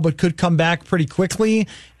now, but could come back pretty quickly.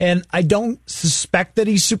 And I don't suspect that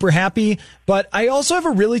he's super happy, but I also have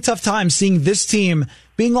a really tough time seeing this team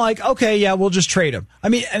being like, okay, yeah, we'll just trade him. I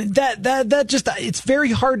mean, that just, it's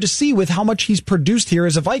very hard to see with how much he's produced here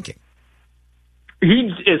as a Viking.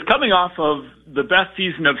 He is coming off of the best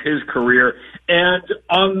season of his career. And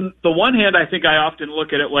on the one hand, I think I often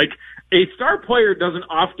look at it like a star player doesn't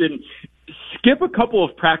often skip a couple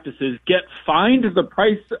of practices, get fined the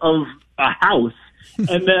price of a house,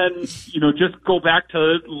 and then, just go back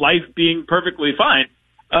to life being perfectly fine.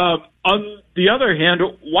 On the other hand,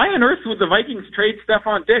 why on earth would the Vikings trade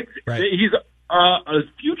Stephon Diggs? Right. He's a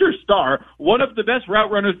future star, one of the best route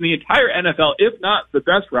runners in the entire NFL, if not the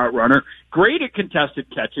best route runner, great at contested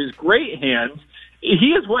catches, great hands.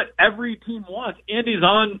 He is what every team wants, and he's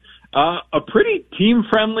on a pretty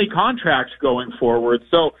team-friendly contract going forward.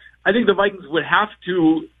 So I think the Vikings would have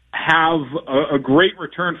to have a great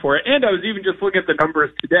return for it. And I was even just looking at the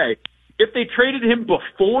numbers today. If they traded him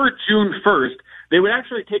before June 1st, they would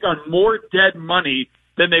actually take on more dead money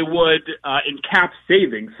than they would in cap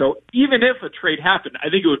savings. So even if a trade happened, I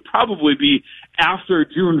think it would probably be after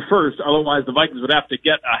June 1st. Otherwise, the Vikings would have to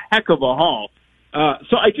get a heck of a haul.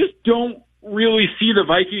 So I just don't really see the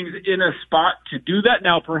Vikings in a spot to do that.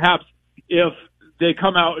 Now, perhaps if they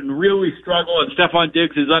come out and really struggle and Stephon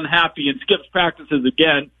Diggs is unhappy and skips practices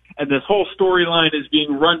again, and this whole storyline is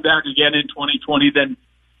being run back again in 2020, then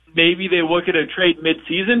maybe they look at a trade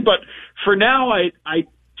midseason. But for now, I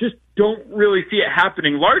just don't really see it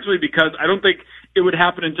happening, largely because I don't think it would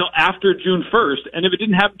happen until after June 1st. And if it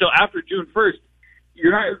didn't happen until after June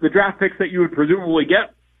 1st, the draft picks that you would presumably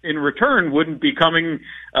get in return wouldn't be coming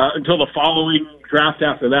until the following draft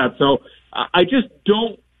after that. So I just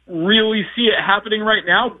don't really see it happening right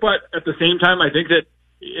now. But at the same time, I think that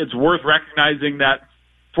it's worth recognizing that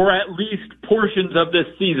for at least portions of this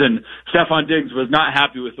season, Stephon Diggs was not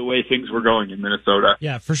happy with the way things were going in Minnesota.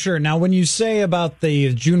 Yeah, for sure. Now, when you say about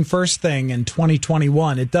the June 1st thing in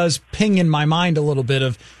 2021, it does ping in my mind a little bit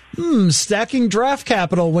of, stacking draft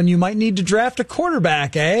capital when you might need to draft a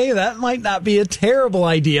quarterback, eh? That might not be a terrible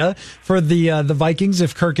idea for the Vikings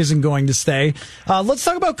if Kirk isn't going to stay. Let's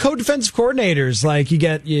talk about co-defensive coordinators. Like you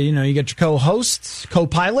get your co-hosts,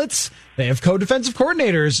 co-pilots. They have co-defensive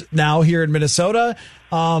coordinators now here in Minnesota.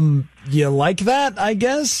 You like that, I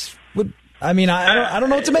guess? I don't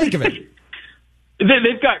know what to make of it.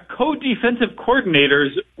 They've got co-defensive coordinators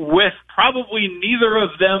with probably neither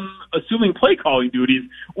of them assuming play calling duties,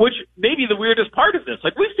 which may be the weirdest part of this.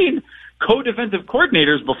 Like, we've seen co-defensive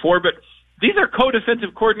coordinators before, but these are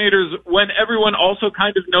co-defensive coordinators when everyone also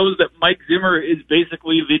kind of knows that Mike Zimmer is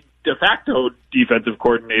basically the de facto defensive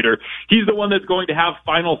coordinator. He's the one that's going to have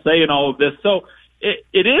final say in all of this. So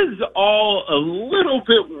it is all a little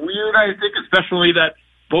bit weird, I think, especially that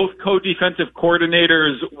both co-defensive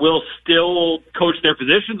coordinators will still coach their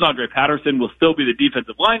positions. Andre Patterson will still be the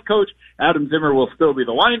defensive line coach. Adam Zimmer will still be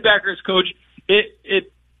the linebackers coach.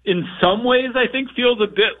 It in some ways, I think, feels a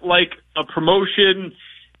bit like a promotion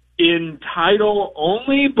in title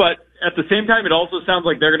only, but at the same time, it also sounds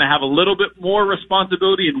like they're going to have a little bit more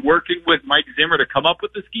responsibility in working with Mike Zimmer to come up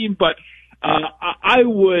with the scheme. But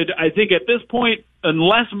I think at this point,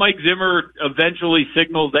 unless Mike Zimmer eventually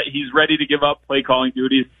signals that he's ready to give up play calling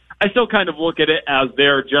duties, I still kind of look at it as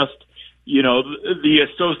they're just, the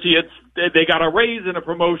associates. They got a raise and a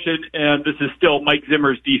promotion, and this is still Mike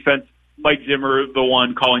Zimmer's defense, Mike Zimmer the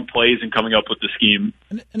one calling plays and coming up with the scheme.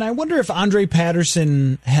 And I wonder if Andre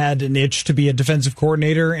Patterson had an itch to be a defensive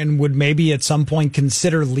coordinator and would maybe at some point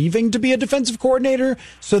consider leaving to be a defensive coordinator.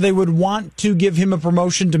 So they would want to give him a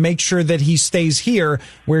promotion to make sure that he stays here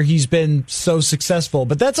where he's been so successful.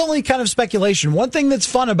 But that's only kind of speculation. One thing that's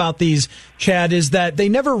fun about these, Chad, is that they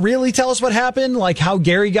never really tell us what happened, like how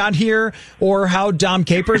Gary got here or how Dom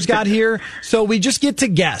Capers got here. So we just get to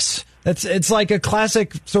guess. It's like a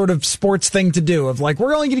classic sort of sports thing to do of like,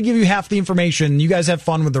 we're only going to give you half the information. You guys have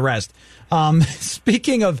fun with the rest.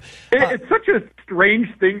 Speaking of, it's such a strange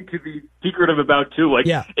thing to be secretive about too. Like,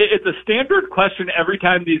 yeah. It's a standard question every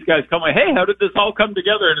time these guys come. Like, hey, how did this all come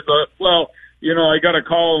together? And it's like, well, I got a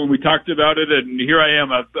call and we talked about it, and here I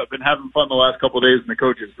am. I've been having fun the last couple of days in the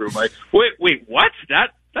coach's room. Like, wait, what?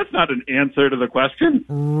 That's not an answer to the question.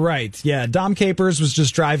 Right. Yeah. Dom Capers was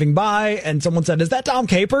just driving by and someone said, is that Dom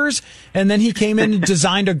Capers? And then he came in and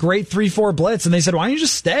designed a great 3-4 blitz. And they said, why don't you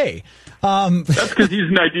just stay? That's because he's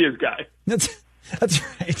an ideas guy. That's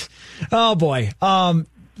right. Oh boy.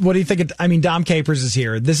 What do you think? Dom Capers is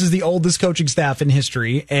here. This is the oldest coaching staff in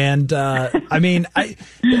history. And, I think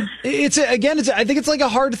it's like a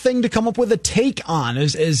hard thing to come up with a take on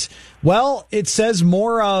well, it says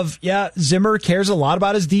more of, Zimmer cares a lot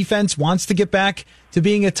about his defense, wants to get back to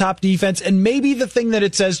being a top defense. And maybe the thing that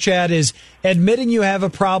it says, Chad, is admitting you have a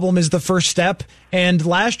problem is the first step. And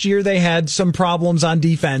last year they had some problems on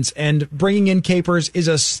defense, and bringing in Capers is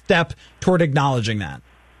a step toward acknowledging that.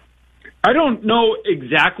 I don't know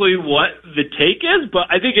exactly what the take is, but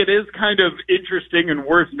I think it is kind of interesting and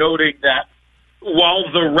worth noting that while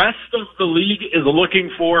the rest of the league is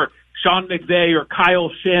looking for Sean McVay or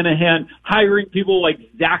Kyle Shanahan, hiring people like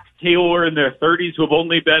Zach Taylor in their 30s who have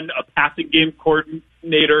only been a passing game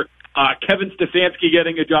coordinator, Kevin Stefanski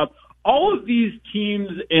getting a job, all of these teams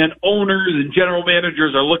and owners and general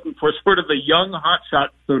managers are looking for sort of a young hotshot,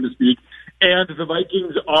 so to speak, and the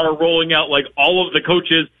Vikings are rolling out like all of the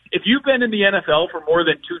coaches. If you've been in the NFL for more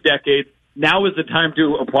than 2 decades, now is the time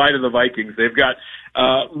to apply to the Vikings. They've got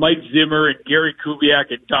Mike Zimmer and Gary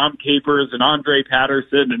Kubiak and Dom Capers and Andre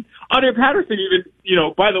Patterson. And Andre Patterson even,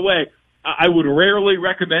 by the way, I would rarely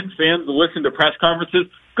recommend fans to listen to press conferences.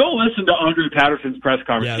 Go listen to Andre Patterson's press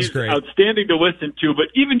conference. Yeah, he's great. Outstanding to listen to.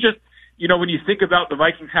 But even just, when you think about the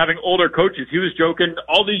Vikings having older coaches, he was joking,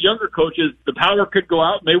 all these younger coaches, the power could go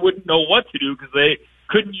out and they wouldn't know what to do because they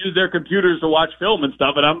couldn't use their computers to watch film and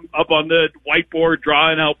stuff. And I'm up on the whiteboard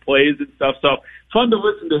drawing out plays and stuff. So fun to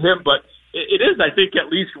listen to him. But it is, I think,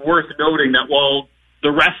 at least worth noting that while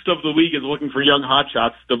the rest of the league is looking for young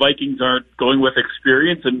hotshots, the Vikings are going with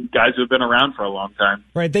experience and guys who have been around for a long time.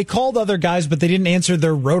 Right. They called other guys, but they didn't answer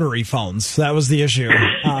their rotary phones. That was the issue.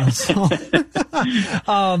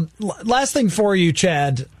 Last thing for you,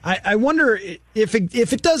 Chad. I wonder if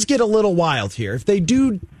it does get a little wild here, if they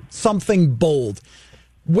do something bold,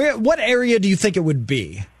 what area do you think it would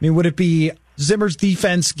be? Would it be Zimmer's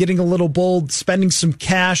defense getting a little bold, spending some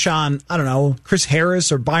cash on, I don't know, Chris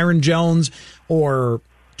Harris or Byron Jones, or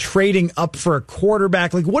trading up for a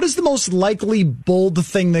quarterback? Like, what is the most likely bold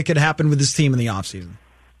thing that could happen with this team in the offseason?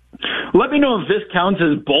 Let me know if this counts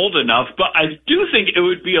as bold enough, but I do think it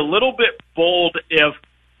would be a little bit bold if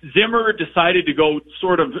Zimmer decided to go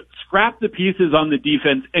sort of scrap the pieces on the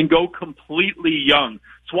defense and go completely young.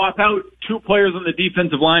 Swap out 2 players on the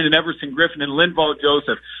defensive line in Everson Griffin and Linval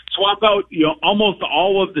Joseph. Swap out, almost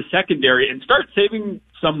all of the secondary and start saving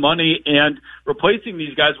some money and replacing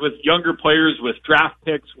these guys with younger players, with draft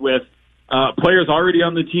picks, with players already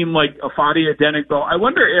on the team like Afadi Adenigbo. I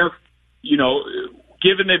wonder if,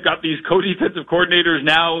 given they've got these co-defensive coordinators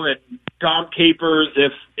now and Dom Capers,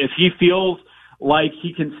 if he feels like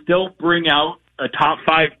he can still bring out a top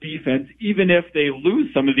 5 defense, even if they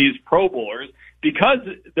lose some of these Pro Bowlers, because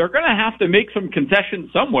they're going to have to make some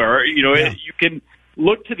concessions somewhere. You can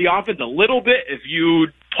look to the offense a little bit if you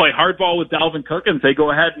play hardball with Dalvin Cook and say, go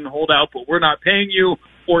ahead and hold out, but we're not paying you,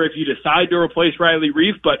 or if you decide to replace Riley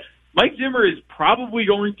Reif. But Mike Zimmer is probably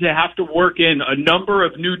going to have to work in a number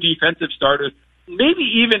of new defensive starters,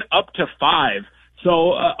 maybe even up to 5.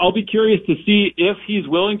 So I'll be curious to see if he's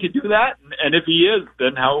willing to do that, and if he is,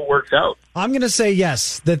 then how it works out. I'm going to say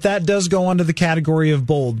yes, that does go under the category of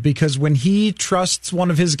bold, because when he trusts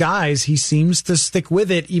one of his guys, he seems to stick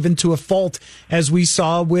with it, even to a fault, as we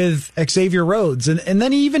saw with Xavier Rhodes. And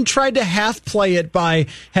then he even tried to half play it by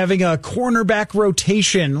having a cornerback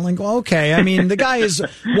rotation. Like, well, okay, the guy is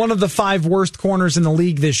one of the 5 worst corners in the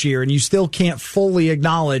league this year, and you still can't fully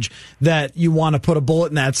acknowledge that you want to put a bullet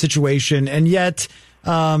in that situation. And yet,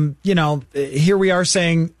 here we are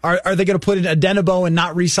saying, are they going to put in Adenigbo and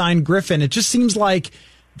not re-sign Griffin? It just seems like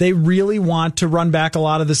they really want to run back a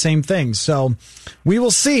lot of the same things. So we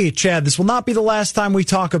will see, Chad. This will not be the last time we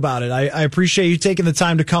talk about it. I appreciate you taking the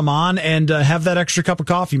time to come on and have that extra cup of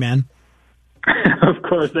coffee, man. Of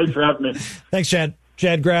course. Thanks for having me. Thanks, Chad.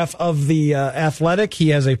 Chad Graff of The Athletic. He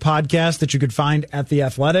has a podcast that you could find at The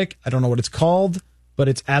Athletic. I don't know what it's called, but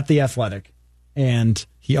it's at The Athletic. And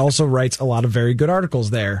he also writes a lot of very good articles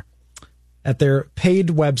there at their paid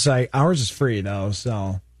website. Ours is free, though,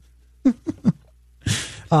 so...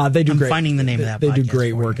 they do I'm great. Finding the name of that. They do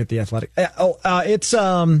great work at The Athletic.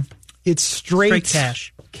 It's Straight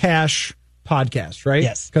Cash podcast, right?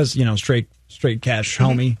 Yes, because Straight Cash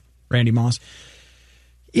homie Randy Moss.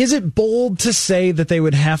 Is it bold to say that they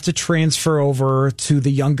would have to transfer over to the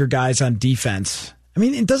younger guys on defense? I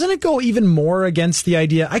mean, doesn't it go even more against the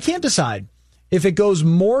idea? I can't decide if it goes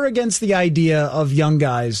more against the idea of young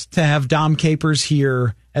guys to have Dom Capers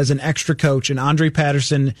here as an extra coach and Andre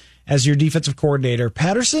Patterson as your defensive coordinator.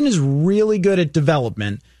 Patterson is really good at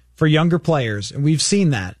development for younger players, and we've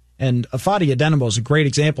seen that. And Afadi Adenabo is a great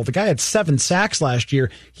example. The guy had 7 sacks last year.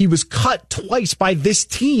 He was cut twice by this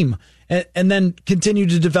team and then continued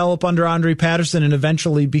to develop under Andre Patterson and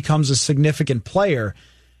eventually becomes a significant player.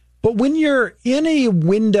 But when you're in a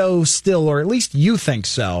window still, or at least you think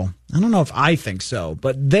so, I don't know if I think so,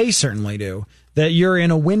 but they certainly do, that you're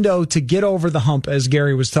in a window to get over the hump, as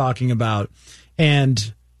Gary was talking about,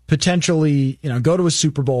 and potentially, go to a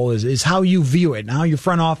Super Bowl is how you view it and how your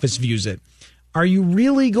front office views it. Are you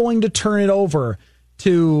really going to turn it over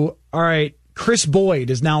to, all right, Chris Boyd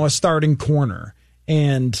is now a starting corner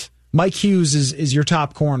and Mike Hughes is your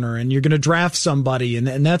top corner, and you're going to draft somebody,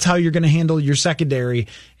 and that's how you're going to handle your secondary,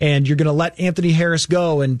 and you're going to let Anthony Harris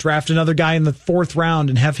go and draft another guy in the 4th round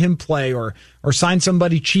and have him play, or sign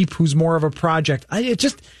somebody cheap who's more of a project.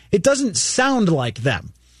 It doesn't sound like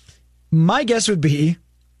them. My guess would be,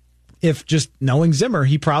 if just knowing Zimmer,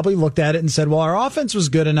 he probably looked at it and said, well, our offense was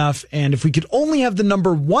good enough, and if we could only have the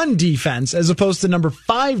number 1 defense as opposed to number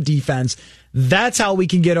 5 defense, that's how we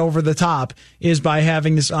can get over the top, is by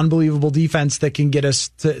having this unbelievable defense that can get us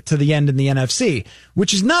to the end in the NFC,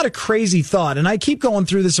 which is not a crazy thought. And I keep going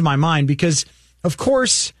through this in my mind because, of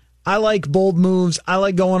course, I like bold moves. I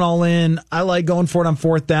like going all in. I like going for it on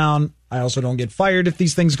 4th down. I also don't get fired if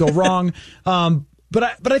these things go wrong.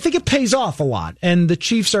 But I think it pays off a lot, and the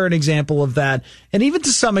Chiefs are an example of that. And even to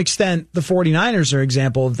some extent, the 49ers are an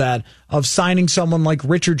example of that, of signing someone like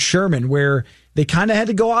Richard Sherman, where they kind of had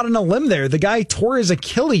to go out on a limb there. The guy tore his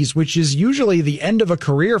Achilles, which is usually the end of a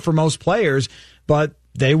career for most players, but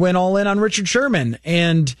they went all in on Richard Sherman.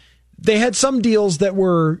 And they had some deals that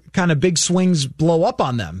were kind of big swings blow up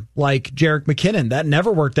on them, like Jerick McKinnon. That never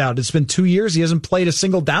worked out. It's been 2 years. He hasn't played a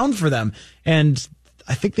single down for them. And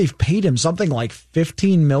I think they've paid him something like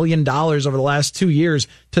 $15 million over the last 2 years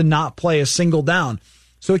to not play a single down.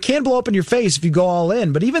 So it can blow up in your face if you go all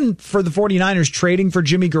in. But even for the 49ers, trading for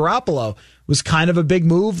Jimmy Garoppolo was kind of a big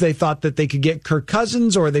move. They thought that they could get Kirk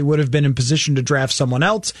Cousins, or they would have been in position to draft someone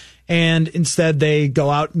else. And instead they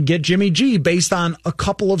go out and get Jimmy G based on a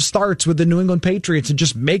couple of starts with the New England Patriots and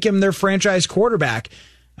just make him their franchise quarterback.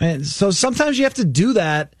 And so sometimes you have to do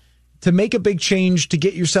that to make a big change to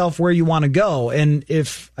get yourself where you want to go. And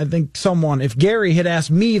if Gary had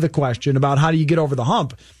asked me the question about how do you get over the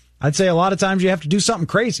hump, I'd say a lot of times you have to do something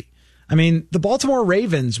crazy. I mean, the Baltimore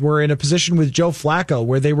Ravens were in a position with Joe Flacco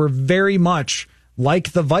where they were very much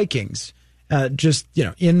like the Vikings, in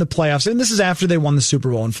the playoffs. And this is after they won the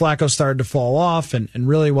Super Bowl, and Flacco started to fall off and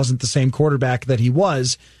really wasn't the same quarterback that he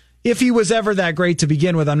was. If he was ever that great to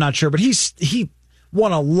begin with, I'm not sure, but he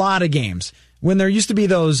won a lot of games. When there used to be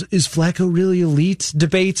those, is Flacco really elite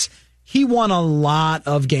debates, he won a lot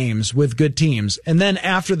of games with good teams. And then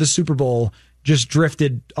after the Super Bowl, just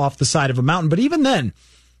drifted off the side of a mountain. But even then,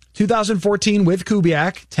 2014 with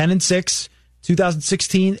Kubiak, 10-6,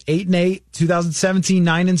 2016, 8-8, 2017,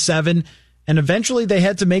 9-7, and eventually they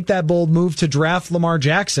had to make that bold move to draft Lamar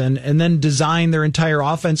Jackson and then design their entire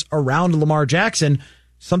offense around Lamar Jackson.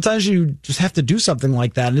 Sometimes you just have to do something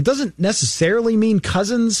like that. And it doesn't necessarily mean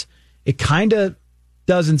Cousins. It kind of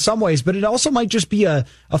does in some ways, but it also might just be a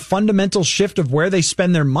fundamental shift of where they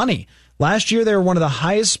spend their money. Last year, they were one of the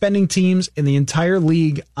highest spending teams in the entire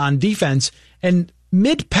league on defense and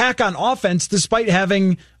mid-pack on offense, despite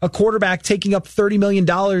having a quarterback taking up $30 million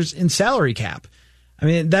in salary cap. I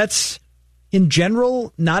mean, that's, in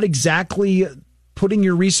general, not exactly putting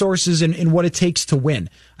your resources in what it takes to win.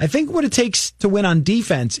 I think what it takes to win on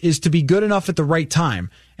defense is to be good enough at the right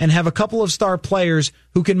time and have a couple of star players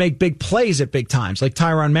who can make big plays at big times, like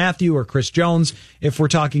Tyrann Mathieu or Chris Jones, if we're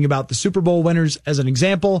talking about the Super Bowl winners as an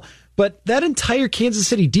example. But that entire Kansas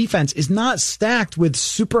City defense is not stacked with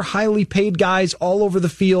super highly paid guys all over the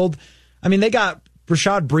field. I mean, they got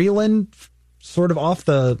Rashad Breeland sort of off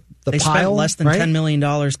the they pile. Spent less than $10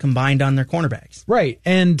 million combined on their cornerbacks. Right.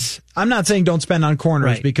 And I'm not saying don't spend on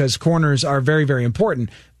corners because corners are very, very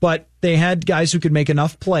important. But they had guys who could make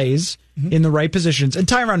enough plays in the right positions. And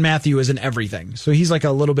Tyrann Mathieu isn't everything. So he's like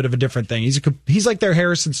a little bit of a different thing. He's like their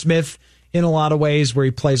Harrison Smith in a lot of ways, where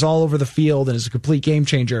he plays all over the field and is a complete game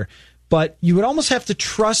changer. But you would almost have to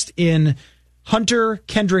trust in Hunter,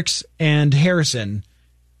 Kendricks, and Harrison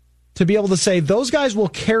to be able to say those guys will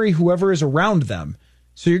carry whoever is around them.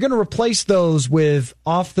 So you're going to replace those with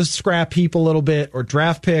off the scrap heap a little bit, or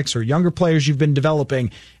draft picks or younger players you've been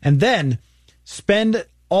developing, and then spend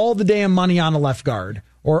all the damn money on a left guard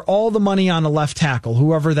or all the money on a left tackle,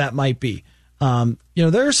 whoever that might be.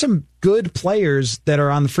 There are some good players that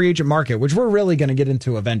are on the free agent market, which we're really going to get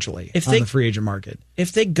into eventually on the free agent market.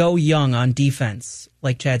 If they go young on defense,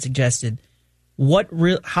 like Chad suggested,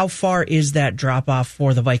 how far is that drop off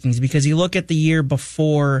for the Vikings? Because you look at the year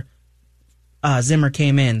before Zimmer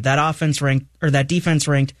came in, that defense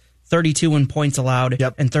ranked 32 in points allowed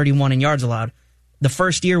and 31 in yards allowed. The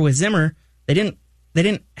first year with Zimmer, they didn't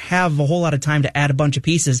have a whole lot of time to add a bunch of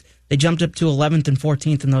pieces. They jumped up to 11th and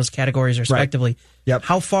 14th in those categories, respectively. Yep.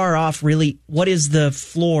 How far off, really, what is the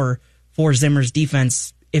floor for Zimmer's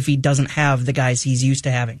defense if he doesn't have the guys he's used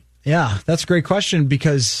to having? Yeah, that's a great question,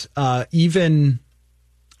 because I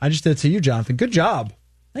just did it to you, Jonathan. Good job.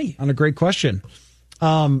 Thank you. On a great question.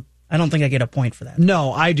 I don't think I get a point for that.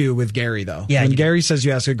 No, I do with Gary, though. Yeah, when Gary says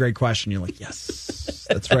you ask a great question, you're like, yes,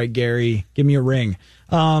 that's right, Gary. Give me a ring.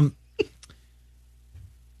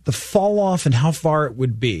 The fall off and how far it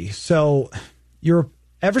would be. So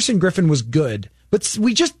Everson Griffen was good, but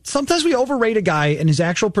sometimes we overrate a guy and his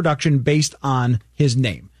actual production based on his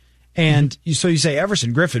name. And so you say,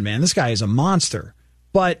 Everson Griffen, man, this guy is a monster.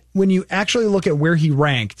 But when you actually look at where he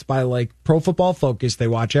ranked by like Pro Football Focus, they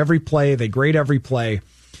watch every play, they grade every play.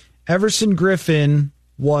 Everson Griffen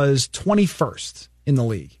was 21st in the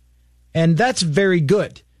league. And that's very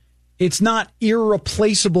good. It's not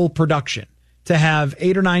irreplaceable production to have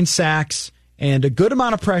 8 or 9 sacks and a good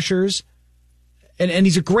amount of pressures. And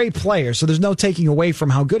he's a great player, so there's no taking away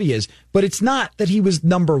from how good he is. But it's not that he was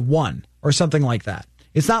number one or something like that.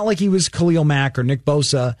 It's not like he was Khalil Mack or Nick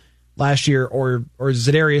Bosa last year, or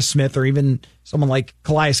Zadarius Smith, or even someone like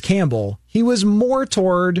Calais Campbell. He was more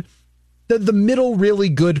toward the middle really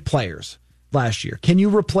good players last year. Can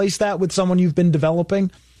you replace that with someone you've been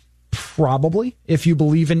developing? Probably, if you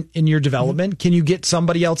believe in your development. Can you get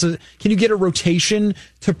somebody else? Can you get a rotation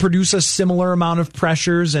to produce a similar amount of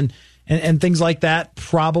pressures and things like that?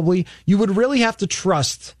 Probably. You would really have to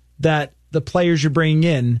trust that the players you're bringing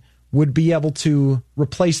in would be able to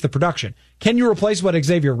replace the production. Can you replace what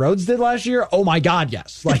Xavier Rhodes did last year? Oh my God,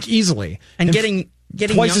 yes, like easily. And getting twice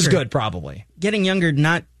younger, as good, probably. Getting younger,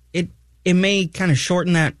 it may kind of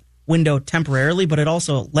shorten that window temporarily, but it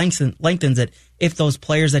also lengthens it if those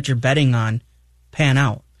players that you're betting on pan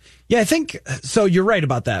out. Yeah, I think so. You're right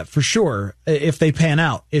about that for sure. If they pan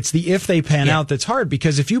out, it's the if they pan out that's hard,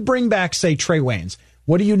 because if you bring back, say, Trey Waynes,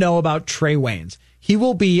 what do you know about Trey Waynes? He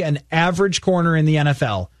will be an average corner in the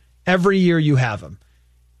NFL every year you have him.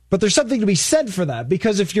 But there's something to be said for that,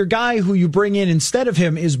 because if your guy who you bring in instead of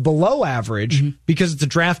him is below average because it's a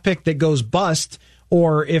draft pick that goes bust,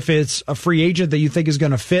 or if it's a free agent that you think is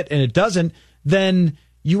going to fit and it doesn't, then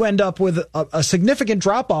you end up with a significant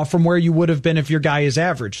drop-off from where you would have been if your guy is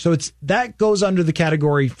average. So that goes under the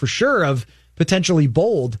category for sure of potentially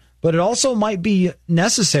bold, but it also might be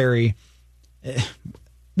necessary.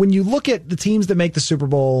 When you look at the teams that make the Super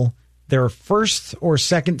Bowl, their first or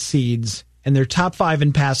second seeds and their top 5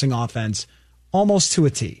 in passing offense almost to a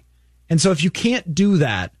T. And so if you can't do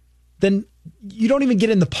that, then you don't even get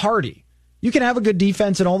in the party. You can have a good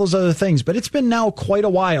defense and all those other things, but it's been now quite a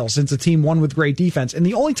while since a team won with great defense. And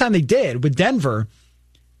the only time they did with Denver,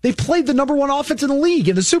 they played the number 1 offense in the league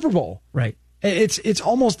in the Super Bowl. Right. It's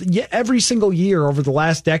almost every single year over the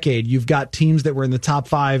last decade, you've got teams that were in the top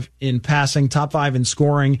 5 in passing, top 5 in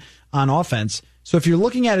scoring on offense. So if you're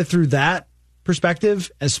looking at it through that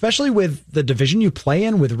perspective, especially with the division you play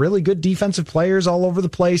in with really good defensive players all over the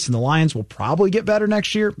place, and the Lions will probably get better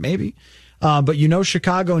next year, maybe. But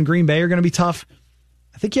Chicago and Green Bay are going to be tough.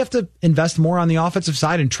 I think you have to invest more on the offensive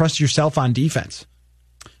side and trust yourself on defense.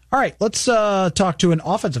 All right, let's talk to an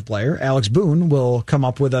offensive player. Alex Boone will come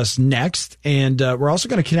up with us next, and we're also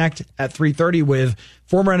going to connect at 3:30 with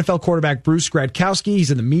former NFL quarterback Bruce Gradkowski.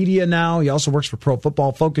 He's in the media now. He also works for Pro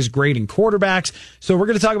Football Focus grading quarterbacks. So we're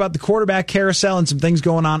going to talk about the quarterback carousel and some things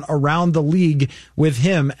going on around the league with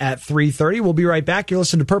him at 3:30. We'll be right back. You're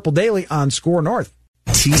listening to Purple Daily on Score North.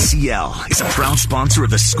 TCL is a proud sponsor of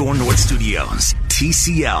the Score North Studios.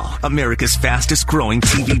 TCL, America's fastest growing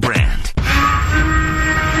TV brand.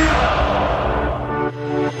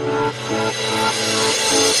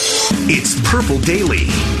 It's Purple Daily.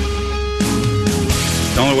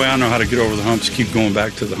 The only way I know how to get over the hump is keep going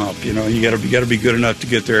back to the hump. You know, you got to be good enough to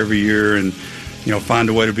get there every year, and find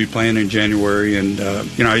a way to be playing in January. And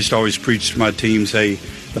I used to always preach to my teams, hey,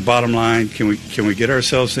 the bottom line, can we get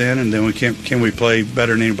ourselves in, and then can we play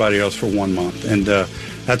better than anybody else for 1 month? And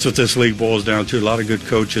that's what this league boils down to. A lot of good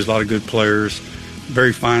coaches, a lot of good players.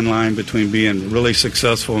 Very fine line between being really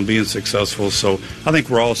successful and being successful. So I think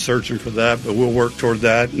we're all searching for that, but we'll work toward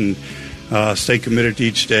that and stay committed to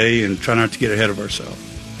each day and try not to get ahead of ourselves.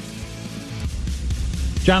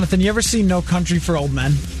 Jonathan, you ever seen No Country for Old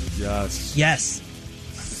Men? Yes.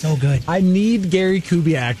 So good. I need Gary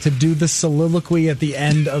Kubiak to do the soliloquy at the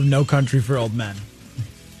end of No Country for Old Men.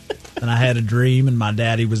 And I had a dream, and my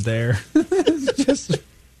daddy was there. It's just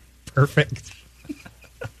perfect.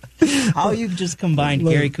 How you just combined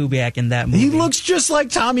Gary Kubiak in that movie? He looks just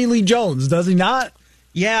like Tommy Lee Jones, does he not?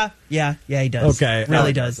 Yeah, he does. Okay.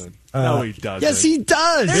 Really does. No, he doesn't. Yes, he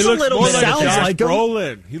does. He looks more like sounds Josh like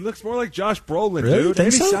Brolin. He looks more like Josh Brolin, Really? dude. Think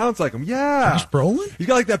And he so? sounds like him. Yeah. Josh Brolin? He's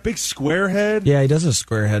got like that big square head. Yeah, he does have a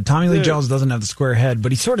square head. Tommy Lee Dude. Jones doesn't have the square head,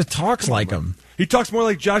 but he sort of talks like him. He talks more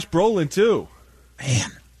like Josh Brolin, too.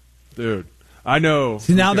 Man. Dude, I know.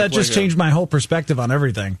 See, now that just changed my whole perspective on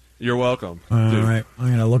everything. You're welcome. All right. I'm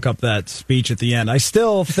going to look up that speech at the end. I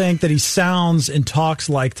still think that he sounds and talks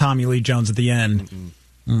like Tommy Lee Jones at the end.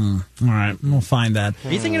 All right. We'll find that.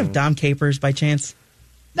 Are you thinking of Dom Capers by chance?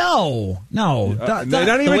 No. Not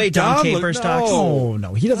the even way Dom Dom Capers talks?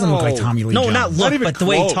 No. He doesn't look like Tommy Lee Jones. No, not look, but the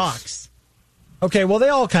way he talks. Okay, well, they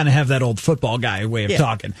all kind of have that old football guy way of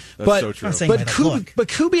talking. That's so true. I'm saying by the look. But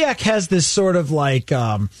Kubiak has this sort of like,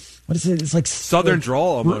 what is it? It's like Southern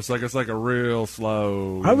drawl almost. Like it's like a real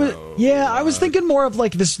slow. I was thinking more of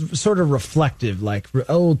like this sort of reflective, like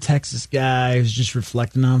old Texas guy who's just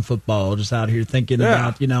reflecting on football, just out here thinking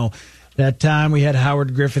about, that time we had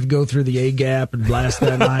Howard Griffith go through the A gap and blast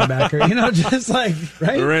that linebacker, just like,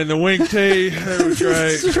 right? We ran the wing tee. That was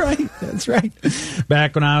great. That's right.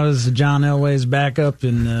 Back when I was John Elway's backup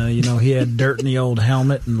and, he had dirt in the old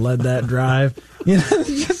helmet and led that drive.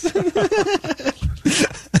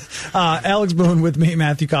 Alex Boone with me,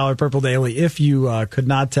 Matthew Collar, Purple Daily, if you could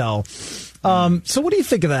not tell. So what do you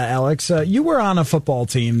think of that, Alex? You were on a football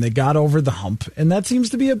team that got over the hump, and that seems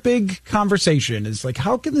to be a big conversation. It's like,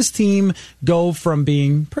 how can this team go from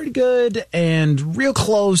being pretty good and real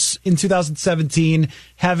close in 2017,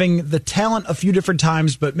 having the talent a few different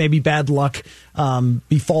times, but maybe bad luck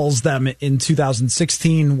befalls them in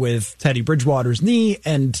 2016 with Teddy Bridgewater's knee,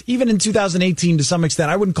 and even in 2018 to some extent,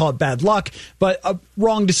 I wouldn't call it bad luck, but a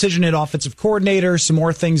wrong decision at offensive coordinator, some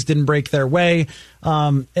more things didn't break their way.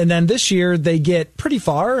 And then this year they get pretty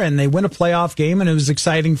far and they win a playoff game, and it was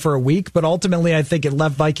exciting for a week, but ultimately I think it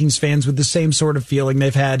left Vikings fans with the same sort of feeling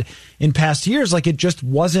they've had in past years, like it just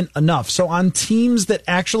wasn't enough. So on teams that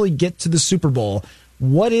actually get to the Super Bowl,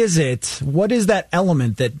 what is it? What is that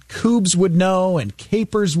element that Coobs would know and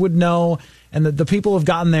Capers would know and that the people have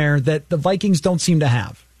gotten there that the Vikings don't seem to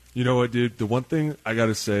have? You know what, dude? The one thing I got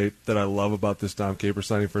to say that I love about this Dom Capers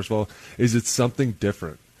signing, first of all, is it's something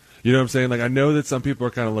different. You know what I'm saying? Like, I know that some people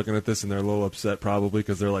are kind of looking at this and they're a little upset probably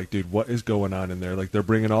because they're like, dude, what is going on in there? Like, they're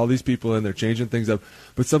bringing all these people in, they're changing things up.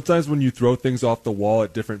 But sometimes when you throw things off the wall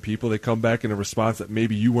at different people, they come back in a response that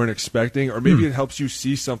maybe you weren't expecting, or maybe it helps you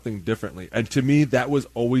see something differently. And to me, that was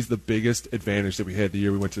always the biggest advantage that we had the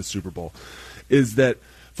year we went to the Super Bowl, is that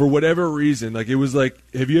for whatever reason, like, it was like,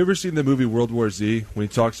 have you ever seen the movie World War Z when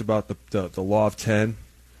he talks about the law of 10?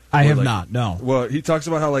 I have not, no. Well, he talks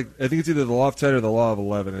about how, like, I think it's either the law of 10 or the law of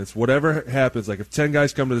 11. And it's whatever happens, like, if 10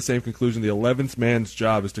 guys come to the same conclusion, the 11th man's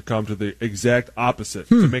job is to come to the exact opposite,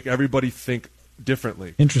 to make everybody think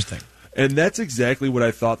differently. Interesting. And that's exactly what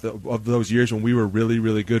I thought of those years when we were really,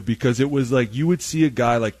 really good, because it was like you would see a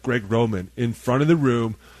guy like Greg Roman in front of the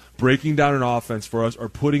room breaking down an offense for us or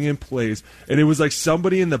putting in plays, and it was like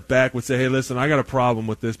somebody in the back would say, hey, listen, I got a problem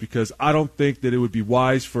with this because I don't think that it would be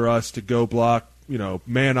wise for us to go block,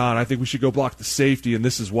 man on. I think we should go block the safety, and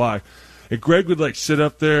this is why. And Greg would, like, sit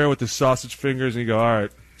up there with his sausage fingers, and he'd go, all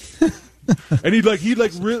right, And he'd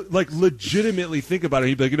legitimately think about it.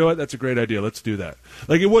 He'd be like, you know what, that's a great idea. Let's do that.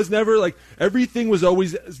 Like, it was never like, everything was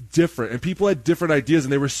always different, and people had different ideas,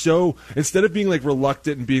 and they were so, instead of being like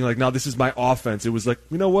reluctant and being like, no, this is my offense, it was like,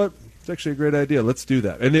 you know what, it's actually a great idea. Let's do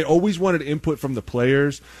that. And they always wanted input from the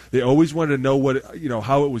players. They always wanted to know what,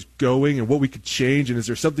 how it was going and what we could change. And is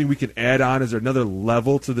there something we can add on? Is there another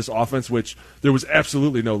level to this offense? Which there was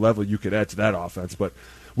absolutely no level you could add to that offense. But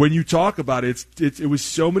when you talk about it, it was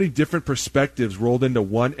so many different perspectives rolled into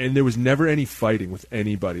one, and there was never any fighting with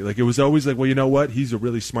anybody. Like, it was always like, well, you know what? He's a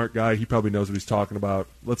really smart guy. He probably knows what he's talking about.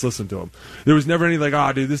 Let's listen to him. There was never any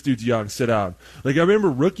like, dude, this dude's young. Sit down. Like, I remember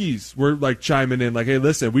rookies were like chiming in, like, hey,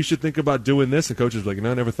 listen, we should think about doing this. And coaches were like,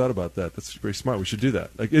 no, I never thought about that. That's very smart. We should do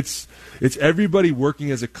that. Like, it's everybody working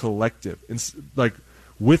as a collective, and like,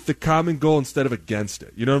 with the common goal instead of against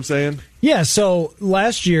it. You know what I'm saying? Yeah, so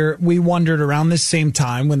last year we wondered around this same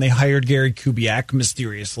time when they hired Gary Kubiak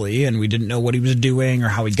mysteriously, and we didn't know what he was doing or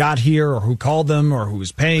how he got here or who called him or who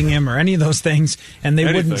was paying him or any of those things, and they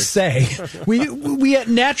wouldn't say. We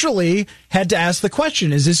naturally had to ask the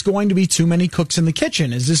question, is this going to be too many cooks in the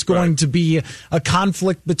kitchen? Is this going to be a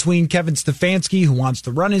conflict between Kevin Stefanski, who wants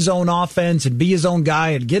to run his own offense and be his own guy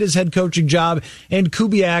and get his head coaching job, and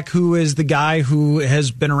Kubiak, who is the guy who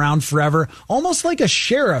has been around forever, almost like a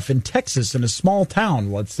sheriff in Texas in a small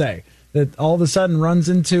town, let's say, that all of a sudden runs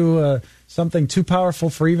into something too powerful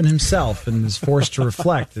for even himself and is forced to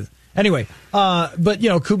reflect. Anyway, but,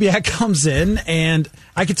 Kubiak comes in, and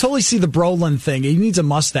I could totally see the Brolin thing. He needs a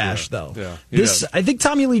mustache, though. Yeah, I think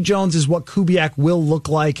Tommy Lee Jones is what Kubiak will look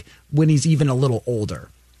like when he's even a little older.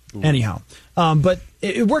 Ooh. Anyhow, but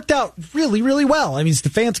it worked out really, really well. I mean,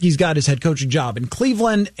 Stefanski's got his head coaching job in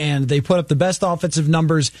Cleveland, and they put up the best offensive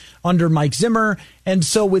numbers under Mike Zimmer. And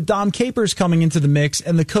so with Dom Capers coming into the mix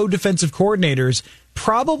and the co-defensive coordinators,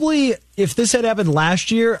 probably if this had happened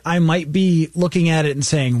last year, I might be looking at it and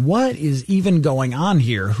saying, what is even going on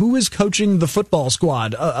here? Who is coaching the football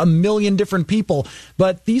squad? A million different people.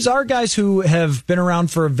 But these are guys who have been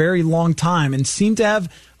around for a very long time and seem to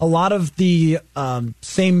have a lot of the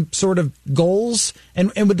same sort of goals.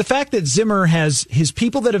 And with the fact that Zimmer has his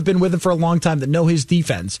people that have been with him for a long time that know his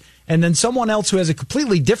defense, and then someone else who has a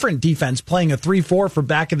completely different defense playing a 3-4 for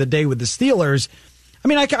back in the day with the Steelers, I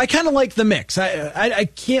mean, I kind of like the mix. I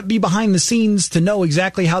can't be behind the scenes to know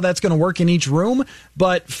exactly how that's going to work in each room,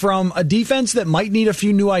 but from a defense that might need a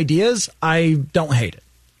few new ideas, I don't hate it.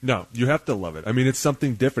 No, you have to love it. I mean, it's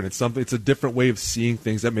something different. It's a different way of seeing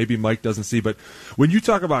things that maybe Mike doesn't see. But when you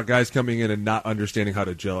talk about guys coming in and not understanding how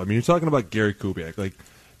to gel, I mean, you're talking about Gary Kubiak. Like,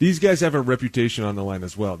 these guys have a reputation on the line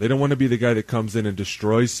as well. They don't want to be the guy that comes in and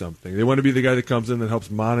destroys something. They want to be the guy that comes in and helps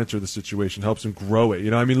monitor the situation, helps him grow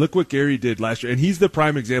it. I mean, look what Gary did last year. And he's the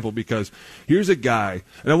prime example, because here's a guy,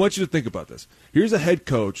 and I want you to think about this. Here's a head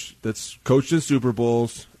coach that's coached in Super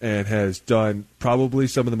Bowls and has done probably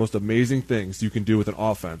some of the most amazing things you can do with an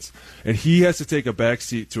offense. And he has to take a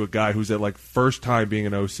backseat to a guy who's at, like, first time being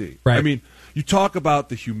an OC. Right. I mean, you talk about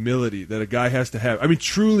the humility that a guy has to have. I mean,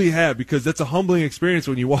 truly have, because that's a humbling experience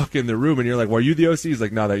when you walk in the room and you're like, well, are you the OC? He's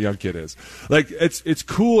like, no, that young kid is. Like, it's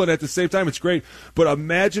cool, and at the same time, it's great. But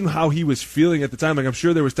imagine how he was feeling at the time. Like, I'm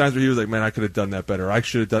sure there was times where he was like, man, I could have done that better. I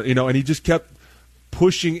should have done, and he just kept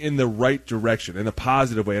pushing in the right direction, in a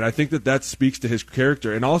positive way. And I think that speaks to his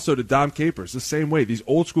character, and also to Dom Capers, the same way. These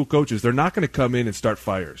old school coaches, they're not going to come in and start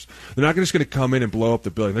fires. They're not just going to come in and blow up the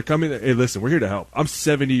building. They're coming in, hey, listen, we're here to help. I'm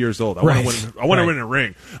 70 years old. I want to win a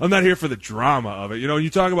ring. I'm not here for the drama of it. You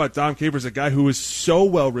talk about Dom Capers, a guy who is so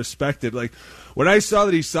well respected. Like, when I saw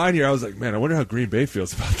that he signed here, I was like, man, I wonder how Green Bay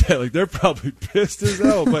feels about that. Like, they're probably pissed as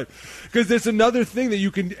hell. But because there's another thing that you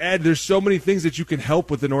can add. There's so many things that you can help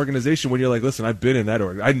with an organization when you're like, listen, I've been in that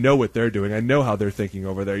org. I know what they're doing. I know how they're thinking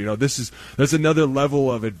over there. That's another level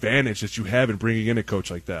of advantage that you have in bringing in a coach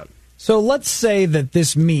like that. So let's say that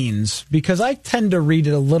this means, because I tend to read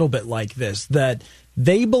it a little bit like this, that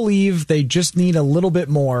they believe they just need a little bit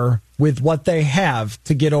more with what they have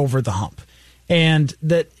to get over the hump. And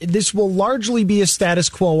that this will largely be a status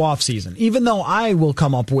quo offseason, even though I will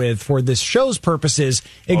come up with, for this show's purposes,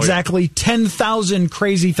 exactly 10,000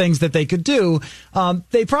 crazy things that they could do.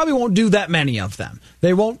 They probably won't do that many of them.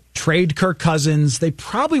 They won't trade Kirk Cousins. They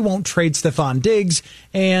probably won't trade Stephon Diggs.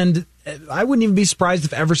 And I wouldn't even be surprised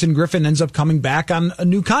if Everson Griffin ends up coming back on a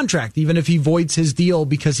new contract, even if he voids his deal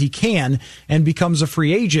because he can and becomes a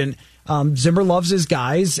free agent. Zimmer loves his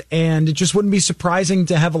guys, and it just wouldn't be surprising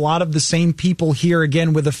to have a lot of the same people here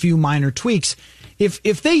again with a few minor tweaks. If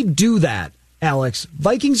they do that, Alex,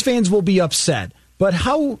 Vikings fans will be upset. But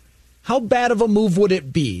how bad of a move would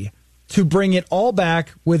it be to bring it all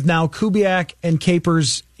back with now Kubiak and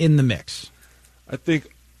Capers in the mix? I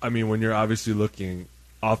think I mean, when you're obviously looking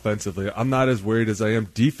offensively, I'm not as worried as I am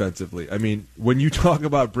defensively. I mean, when you talk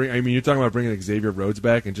about you're talking about bringing Xavier Rhodes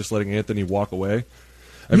back and just letting Anthony walk away.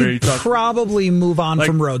 I mean, you'd probably move on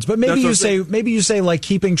from Rhodes, but maybe you say like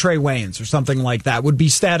keeping Trey Waynes or something like that would be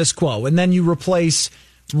status quo, and then you replace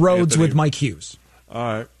Rhodes with Mike Hughes. All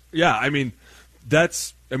right, yeah. I mean,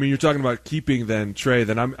 you're talking about keeping then Trey.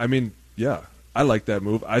 Then I like that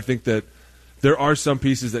move. I think that there are some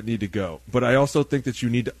pieces that need to go, but I also think that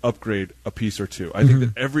you need to upgrade a piece or two. I think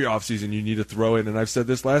that every offseason you need to throw in, and I've said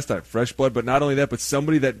this last time, fresh blood, but not only that, but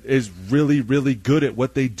somebody that is really, really good at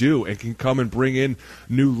what they do and can come and bring in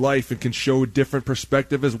new life and can show a different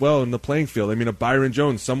perspective as well in the playing field. I mean, a Byron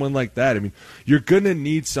Jones, someone like that. I mean, you're going to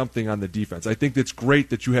need something on the defense. I think it's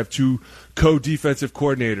great that you have two co-defensive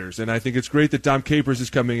coordinators, and I think it's great that Dom Capers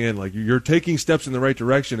is coming in. Like, you're taking steps in the right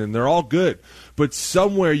direction, and they're all good, but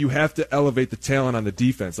somewhere you have to elevate the talent on the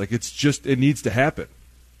defense. Like, it needs to happen.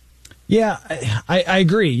 Yeah, I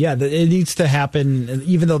agree. Yeah, it needs to happen,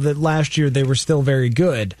 even though that last year they were still very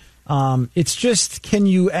good. It's just, can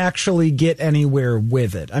you actually get anywhere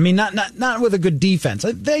with it? I mean, not with a good defense.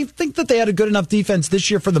 They think that they had a good enough defense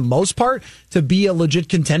this year for the most part to be a legit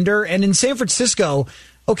contender. And in San Francisco,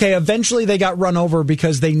 okay, eventually they got run over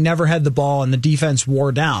because they never had the ball and the defense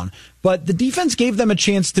wore down. But the defense gave them a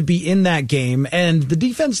chance to be in that game, and the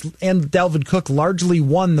defense and Dalvin Cook largely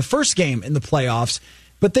won the first game in the playoffs,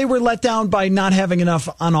 but they were let down by not having enough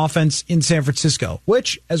on offense in San Francisco,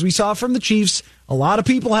 which, as we saw from the Chiefs, a lot of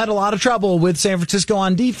people had a lot of trouble with San Francisco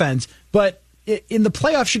on defense. But in the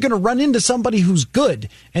playoffs, you're going to run into somebody who's good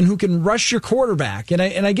and who can rush your quarterback. And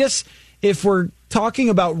I guess if we're talking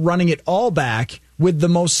about running it all back with the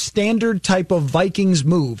most standard type of Vikings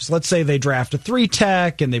moves, let's say they draft a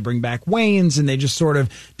 3-tech and they bring back Waynes and they just sort of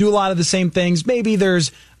do a lot of the same things. Maybe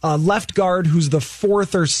there's a left guard who's the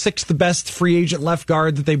 4th or 6th best free agent left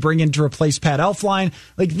guard that they bring in to replace Pat Elflein.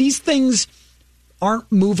 Like, these things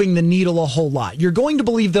aren't moving the needle a whole lot. You're going to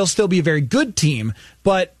believe they'll still be a very good team,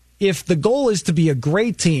 but if the goal is to be a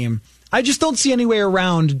great team, I just don't see any way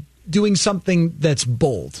around doing something that's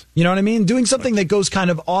bold. You know what I mean? Doing something that goes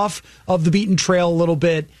kind of off of the beaten trail a little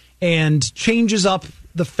bit and changes up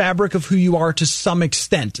the fabric of who you are to some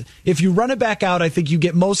extent. If you run it back out, I think you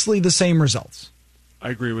get mostly the same results. I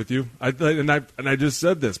agree with you. I just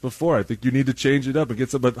said this before. I think you need to change it up and get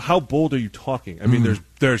some. But how bold are you talking? I mean,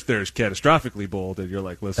 there's catastrophically bold, and you're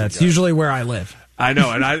like, listen. That's guys. Usually where I live. I know,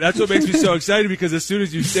 and that's what makes me so excited, because as soon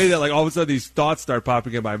as you say that, like, all of a sudden these thoughts start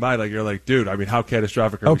popping in my mind. Like, you're like, dude, I mean, how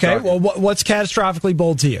catastrophic are we talking? Okay, well, what's catastrophically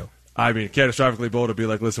bold to you? I mean, catastrophically bold to be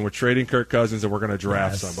like, listen, we're trading Kirk Cousins and we're going to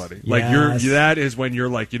draft somebody. Like, that is when you're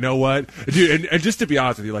like, you know what, dude. And just to be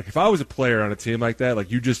honest with you, like, if I was a player on a team like that, like,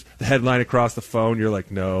 you just the headline across the phone, you're like,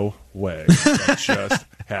 no way, that just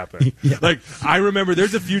happened. Yeah. Like, I remember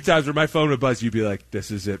there's a few times where my phone would buzz. You'd be like,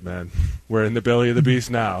 this is it, man. We're in the belly of the beast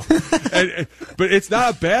now. But it's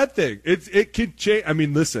not a bad thing. It could change. I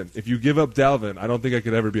mean, listen, if you give up Dalvin, I don't think I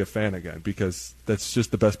could ever be a fan again, because that's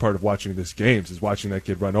just the best part of watching this games is watching that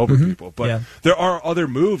kid run over people. But there are other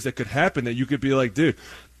moves that could happen that you could be like, dude,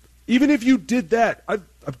 even if you did that, I'm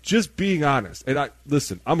just being honest. And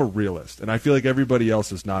listen, I'm a realist, and I feel like everybody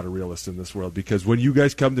else is not a realist in this world, because when you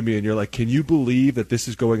guys come to me and you're like, can you believe that this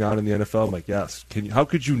is going on in the NFL? I'm like, yes. How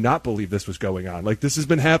could you not believe this was going on? Like, this has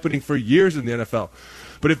been happening for years in the NFL.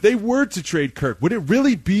 But if they were to trade Kirk, would it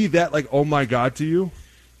really be that, like, oh my God to you?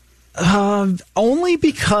 Only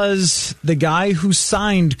because the guy who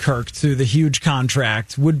signed Kirk to the huge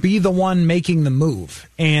contract would be the one making the move.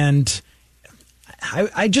 And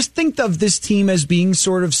I just think of this team as being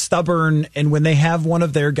sort of stubborn, and when they have one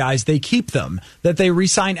of their guys, they keep them, that they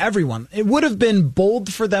re-sign everyone. It would have been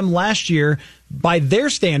bold for them last year, by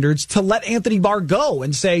their standards, to let Anthony Barr go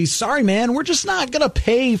and say, sorry, man, we're just not going to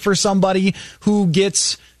pay for somebody who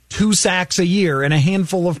gets 2 sacks a year and a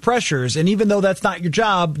handful of pressures. And even though that's not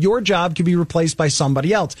your job could be replaced by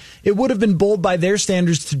somebody else. It would have been bold by their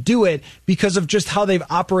standards to do it because of just how they've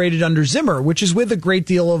operated under Zimmer, which is with a great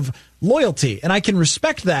deal of loyalty. And I can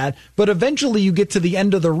respect that, but eventually you get to the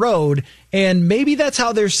end of the road, and maybe that's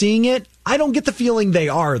how they're seeing it. I don't get the feeling they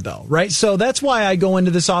are, though, right? So that's why I go into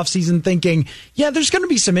this offseason thinking, yeah, there's going to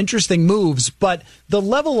be some interesting moves, but the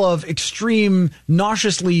level of extreme,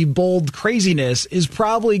 nauseously bold craziness is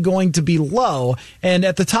probably going to be low. And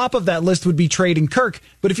at the top of that list would be trading Kirk.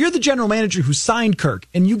 But if you're the general manager who signed Kirk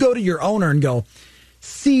and you go to your owner and go,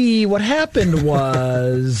 see, what happened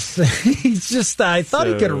was he's just, I thought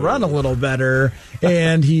he could run a little better,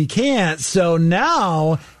 and he can't. So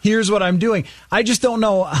now here's what I'm doing. I just don't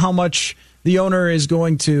know how much the owners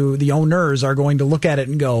are going to look at it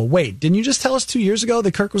and go, wait, didn't you just tell us 2 years ago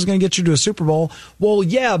that Kirk was going to get you to a Super Bowl? Well,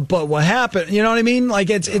 yeah, but what happened? You know what I mean? Like,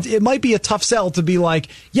 it might be a tough sell to be like,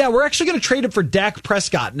 yeah, we're actually going to trade him for Dak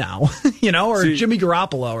Prescott now, or Jimmy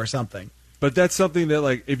Garoppolo or something. But that's something that,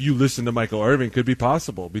 like, if you listen to Michael Irvin, could be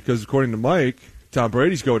possible, because according to Mike, Tom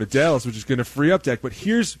Brady's going to Dallas, which is going to free up Dak. But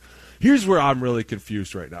here's where I'm really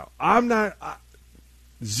confused right now.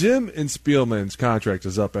 Zim and Spielman's contract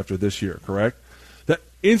is up after this year, correct? That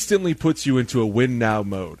instantly puts you into a win-now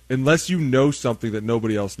mode, unless you know something that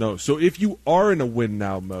nobody else knows. So if you are in a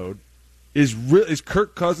win-now mode, is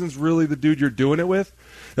Kirk Cousins really the dude you're doing it with?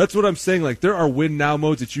 That's what I'm saying. Like, there are win-now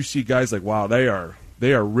modes that you see guys like, wow, they are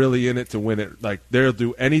really in it to win it. Like, they'll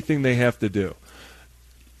do anything they have to do.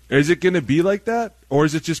 Is it going to be like that? Or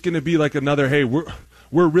is it just going to be like another, hey, we're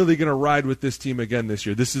really going to ride with this team again this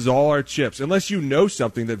year. This is all our chips. Unless you know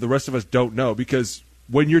something that the rest of us don't know. Because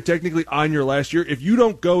when you're technically on your last year, if you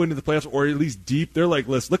don't go into the playoffs or at least deep, they're like,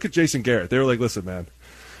 listen, look at Jason Garrett. They were like, listen, man,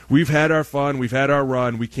 we've had our fun. We've had our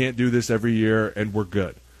run. We can't do this every year, and we're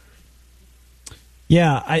good.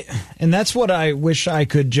 Yeah, and that's what I wish I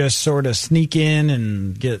could just sort of sneak in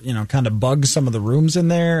and get, kind of bug some of the rooms in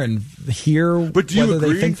there and hear whether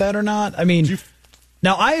they think that or not. I mean,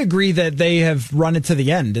 now I agree that they have run it to the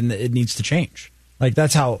end and it needs to change. Like,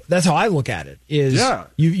 that's how I look at it.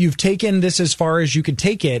 You've taken this as far as you could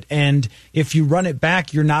take it, and if you run it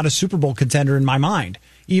back, you're not a Super Bowl contender in my mind.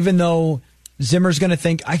 Even though Zimmer's going to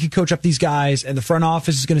think, I could coach up these guys, and the front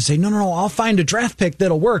office is going to say, no, I'll find a draft pick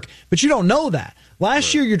that'll work. But you don't know that.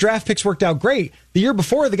 Last year, your draft picks worked out great. The year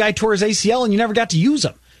before, the guy tore his ACL, and you never got to use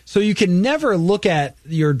him. So you can never look at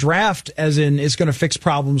your draft as in it's going to fix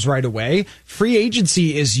problems right away. Free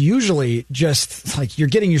agency is usually just like you're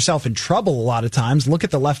getting yourself in trouble a lot of times. Look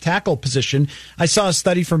at the left tackle position. I saw a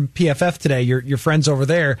study from PFF today, your friends over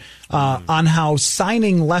there, on how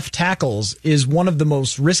signing left tackles is one of the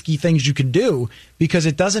most risky things you can do because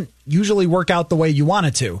it doesn't usually work out the way you want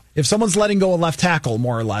it to. If someone's letting go a left tackle,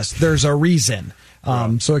 more or less, there's a reason.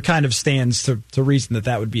 So it kind of stands to reason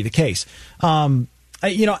that would be the case. That's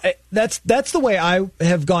the way I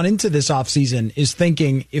have gone into this offseason is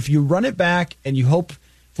thinking if you run it back and you hope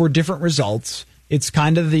for different results, it's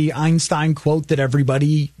kind of the Einstein quote that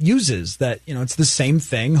everybody uses that, it's the same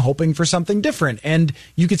thing, hoping for something different. And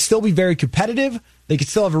you could still be very competitive. They could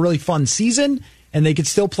still have a really fun season, and they could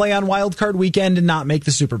still play on Wild Card Weekend and not make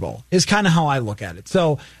the Super Bowl is kind of how I look at it.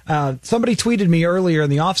 So somebody tweeted me earlier in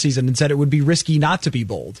the offseason and said it would be risky not to be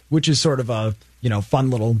bold, which is sort of a fun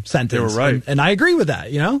little sentence. They were right. And I agree with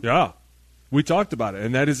that, Yeah. We talked about it,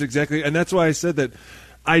 and that is exactly, and that's why I said that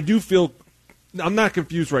I do feel, I'm not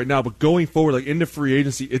confused right now, but going forward, like into free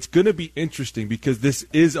agency, it's going to be interesting because this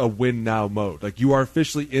is a win now mode. Like you are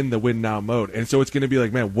officially in the win now mode. And so it's going to be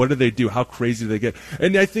like, man, what do they do? How crazy do they get?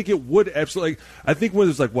 And I think it would absolutely, I think when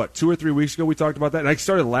it was like, 2 or 3 weeks ago we talked about that, and I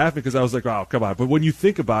started laughing because I was like, oh, come on. But when you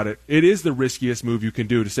think about it, it is the riskiest move you can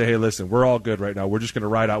do to say, hey, listen, we're all good right now. We're just going to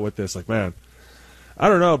ride out with this. Like, man, I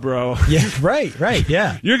don't know, bro. Yeah, right,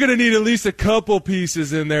 yeah. You're going to need at least a couple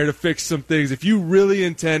pieces in there to fix some things if you really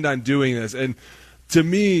intend on doing this. And to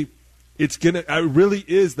me, it really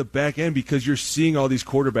is the back end because you're seeing all these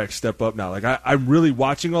quarterbacks step up now. Like I'm really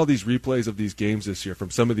watching all these replays of these games this year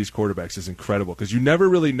from some of these quarterbacks is incredible because you never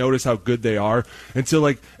really notice how good they are until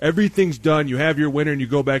like everything's done. You have your winner and you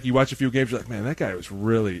go back, you watch a few games, you're like, man, that guy was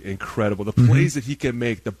really incredible. The plays that he can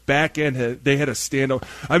make, the back end, they had a standout.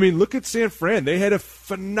 I mean, look at San Fran. They had a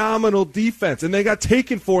phenomenal defense and they got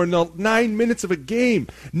taken for in the 9 minutes of a game.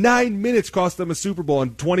 9 minutes cost them a Super Bowl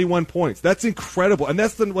and 21 points. That's incredible. And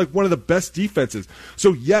that's one of the best defenses.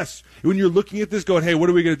 So yes, when you're looking at this going, hey, what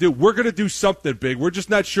are we going to do? We're going to do something big. We're just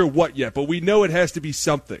not sure what yet, but we know it has to be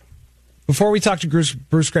something. Before we talk to Bruce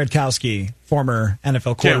Gradkowski, former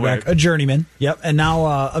NFL quarterback, a journeyman, and now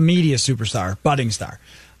a media superstar, budding star.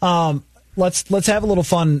 Let's have a little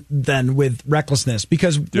fun then with recklessness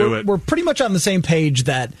because we're pretty much on the same page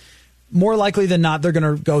that more likely than not, they're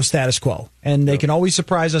going to go status quo. And they can always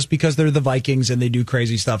surprise us because they're the Vikings and they do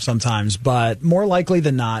crazy stuff sometimes. But more likely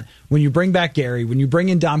than not, when you bring back Gary, when you bring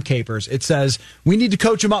in Dom Capers, it says, we need to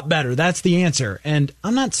coach him up better. That's the answer. And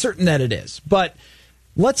I'm not certain that it is. But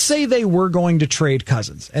let's say they were going to trade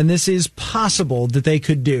Cousins. And this is possible that they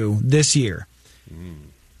could do this year.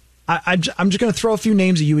 I'm just going to throw a few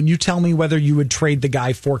names at you and you tell me whether you would trade the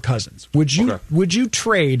guy for Cousins. Would you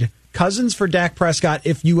trade Cousins for Dak Prescott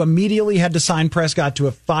if you immediately had to sign Prescott to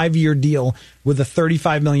a 5-year deal with a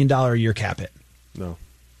 $35 million a year cap hit? No.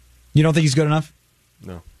 You don't think he's good enough?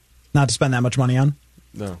 No. Not to spend that much money on?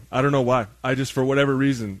 No, I don't know why. I just, for whatever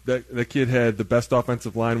reason, that kid had the best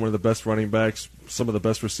offensive line, one of the best running backs, some of the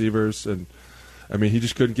best receivers, and I mean, he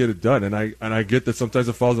just couldn't get it done. And I get that sometimes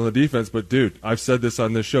it falls on the defense, but dude, I've said this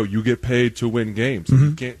on this show: you get paid to win games.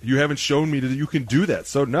 You haven't shown me that you can do that.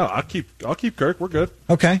 So no, I'll keep Kirk. We're good.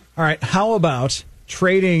 Okay, all right. How about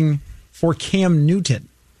trading for Cam Newton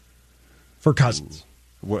for Cousins?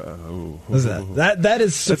 That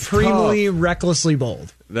is supremely recklessly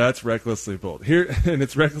bold. That's recklessly bold. Here, and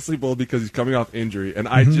it's recklessly bold because he's coming off injury. And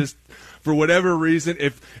I just, for whatever reason,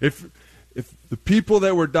 if the people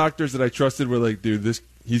that were doctors that I trusted were like, dude,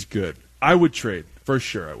 he's good, I would trade for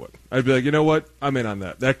sure. I would. I'd be like, you know what? I'm in on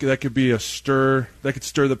that. That could be a stir. That could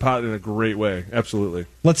stir the pot in a great way. Absolutely.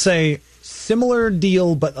 Let's say similar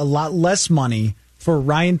deal, but a lot less money for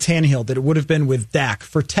Ryan Tannehill that it would have been with Dak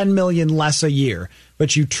for $10 million less a year.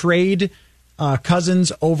 But you trade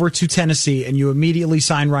Cousins over to Tennessee, and you immediately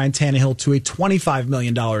sign Ryan Tannehill to a $25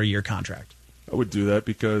 million a year contract. I would do that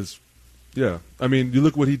because, yeah. I mean, you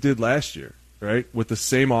look what he did last year, right? With the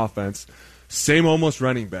same offense, same almost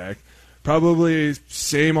running back, probably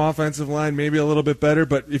same offensive line, maybe a little bit better.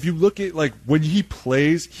 But if you look at, like, when he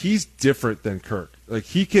plays, he's different than Kirk. Like,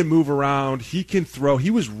 he can move around. He can throw. He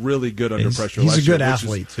was really good under pressure last year. He's a good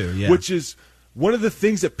athlete, too, yeah. Which is one of the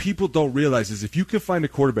things that people don't realize is if you can find a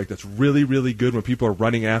quarterback that's really, really good when people are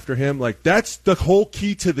running after him, like, that's the whole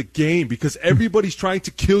key to the game because everybody's trying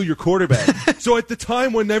to kill your quarterback. So at the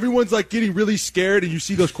time when everyone's, like, getting really scared and you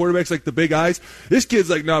see those quarterbacks like the big eyes, this kid's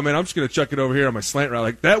like, no, man, I'm just going to chuck it over here on my slant route.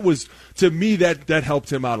 Like, that was, to me, that helped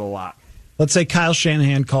him out a lot. Let's say Kyle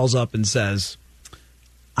Shanahan calls up and says,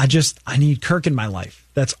 I need Kirk in my life.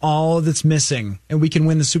 That's all that's missing. And we can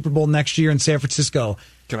win the Super Bowl next year in San Francisco.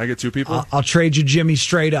 Can I get two people? I'll trade you Jimmy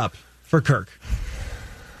straight up for Kirk.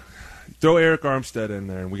 Throw Eric Armstead in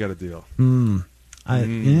there, and we got a deal. I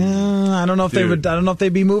don't know if they would. I don't know if they'd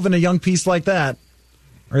be moving a young piece like that.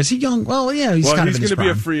 Or is he young? Well, yeah, he's kind of in his prime. He's going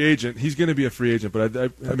to be a free agent. He's going to be a free agent, but I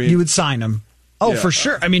mean, you would sign him. Oh, yeah. For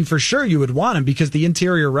sure. I mean, for sure you would want him because the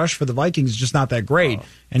interior rush for the Vikings is just not that great,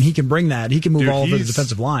 and he can bring that. He can move all over the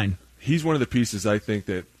defensive line. He's one of the pieces I think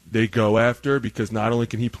that they go after because not only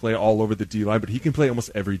can he play all over the D-line, but he can play almost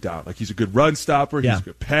every down. Like, he's a good run stopper. He's a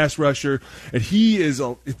good pass rusher. And he is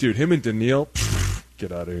dude, him and Daniil,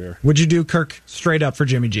 get out of here. Would you do Kirk straight up for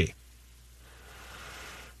Jimmy G?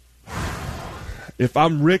 If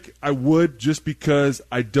I'm Rick, I would, just because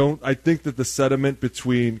I think that the sentiment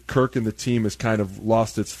between Kirk and the team has kind of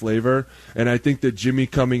lost its flavor, and I think that Jimmy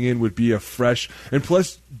coming in would be a fresh, and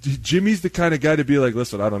plus Jimmy's the kind of guy to be like,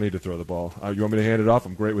 listen, I don't need to throw the ball. You want me to hand it off?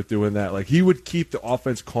 I'm great with doing that. Like, he would keep the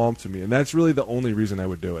offense calm to me, and that's really the only reason I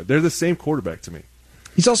would do it. They're the same quarterback to me.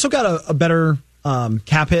 He's also got a better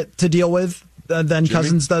cap hit to deal with than Jimmy?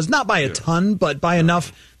 Cousins does. Not by a ton, but by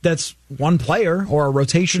enough that's one player or a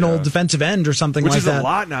rotational defensive end or something like that. Which is a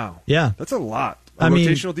lot now. Yeah. That's a lot.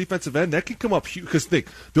 Rotational defensive end, that can come up huge. Because think,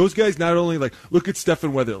 those guys not only, like, look at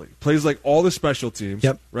Stephen Weatherly. Plays, like, all the special teams,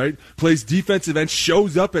 right? Plays defensive end,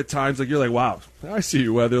 shows up at times. Like, you're like, wow, I see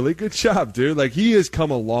you, Weatherly. Good job, dude. Like, he has come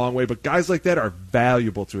a long way. But guys like that are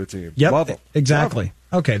valuable to a team. Yep, love them. Exactly. Love them.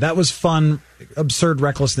 Okay, that was fun, absurd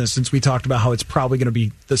recklessness since we talked about how it's probably going to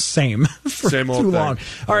be the same for same old too long.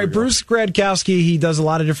 All right, Bruce Gradkowski, he does a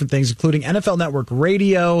lot of different things, including NFL Network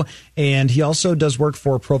Radio, and he also does work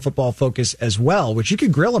for Pro Football Focus as well, which you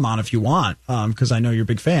can grill him on if you want, because I know you're a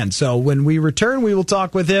big fan. So when we return, we will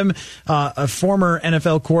talk with him, a former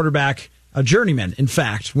NFL quarterback, a journeyman, in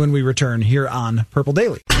fact, when we return here on Purple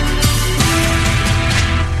Daily.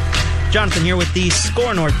 Jonathan here with the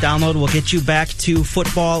Score North download. We'll get you back to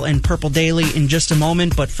football and Purple Daily in just a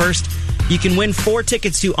moment. But first, you can win 4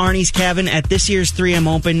 tickets to Arnie's Cabin at this year's 3M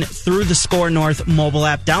Open through the Score North mobile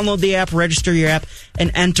app. Download the app, register your app,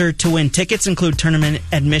 and enter to win. Tickets include tournament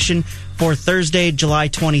admission for Thursday, July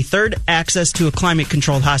 23rd, access to a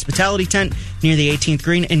climate-controlled hospitality tent near the 18th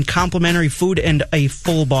green, and complimentary food and a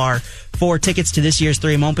full bar. For tickets to this year's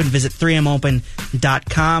 3M Open, visit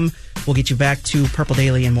 3mopen.com. We'll get you back to Purple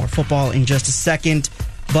Daily and more football in just a second.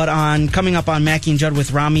 But coming up on Mackie and Judd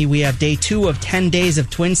with Rami, we have day 2 of 10 days of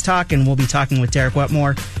Twins talk, and we'll be talking with Derek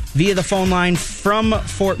Wetmore via the phone line from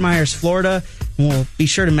Fort Myers, Florida. We'll be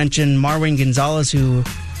sure to mention Marwin Gonzalez, who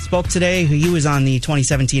spoke today. He was on the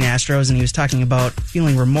 2017 Astros, and he was talking about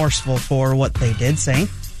feeling remorseful for what they did, saying,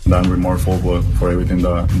 I'm remorseful for everything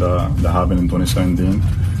that happened in 2017,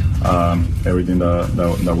 everything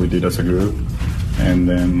that we did as a group, and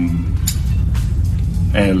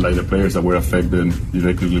like the players that were affected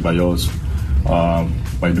directly by us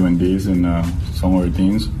by doing this in some other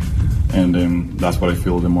teams, and that's what I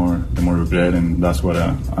feel the more regret, and that's what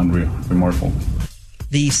I'm remorseful.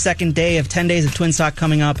 The second day of 10 days of Twins Talk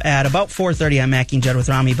coming up at about 4:30. I'm Mackie and Judd with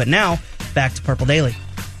Rami. But now, back to Purple Daily.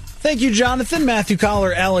 Thank you, Jonathan. Matthew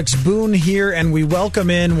Collar, Alex Boone here, and we welcome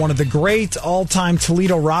in one of the great all-time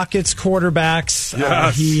Toledo Rockets quarterbacks.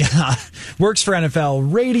 Yes. He works for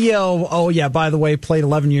NFL Radio. Oh, yeah, by the way, played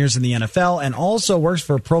 11 years in the NFL and also works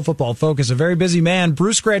for Pro Football Focus. A very busy man.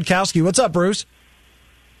 Bruce Gradkowski. What's up, Bruce?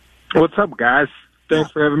 What's up, guys?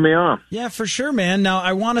 Thanks for having me on. Yeah, for sure, man. Now,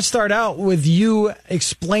 I want to start out with you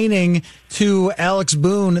explaining to Alex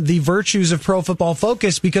Boone the virtues of Pro Football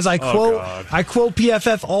Focus, because I quote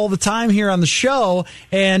PFF all the time here on the show,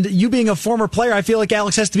 and you being a former player, I feel like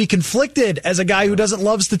Alex has to be conflicted as a guy who doesn't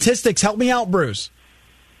love statistics. Help me out, Bruce.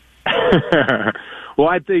 Well,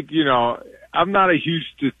 I think, I'm not a huge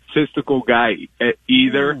statistical guy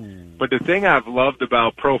either, but the thing I've loved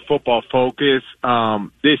about Pro Football Focus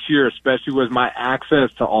this year especially was my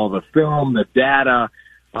access to all the film, the data,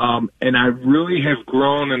 and I really have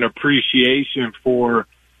grown an appreciation for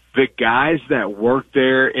the guys that work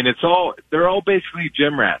there, and they're all basically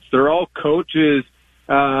gym rats. They're all coaches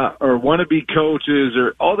or wannabe coaches,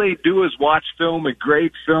 or all they do is watch film and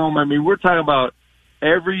grade film. I mean, we're talking about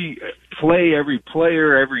every play, every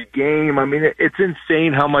player, every game. I mean, it's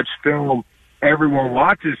insane how much film everyone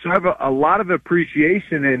watches. So I have a lot of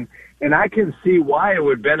appreciation, and I can see why it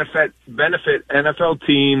would benefit NFL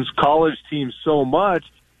teams, college teams so much,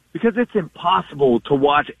 because it's impossible to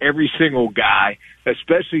watch every single guy,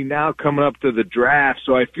 especially now coming up to the draft.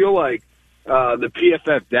 So I feel like the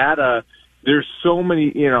PFF data, there's so much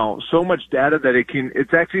data that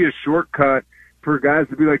it's actually a shortcut for guys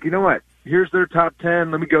to be like, you know what? Here's their top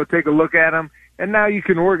 10. Let me go take a look at them. And now you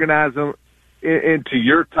can organize them into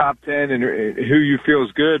your top 10 and who you feel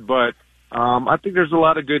is good. But I think there's a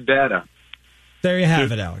lot of good data. There you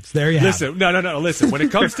have it, Alex. There you have it. No. Listen, when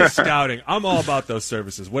it comes to scouting, I'm all about those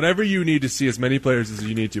services. Whatever you need to see as many players as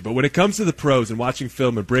you need to. But when it comes to the pros and watching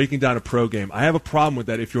film and breaking down a pro game, I have a problem with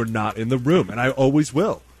that if you're not in the room, and I always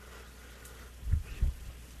will.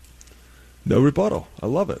 No rebuttal. I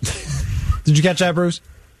love it. Did you catch that, Bruce?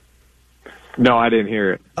 No, I didn't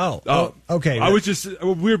hear it. Oh, okay.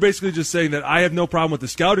 We were basically just saying that I have no problem with the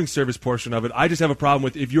scouting service portion of it. I just have a problem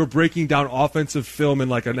with if you're breaking down offensive film in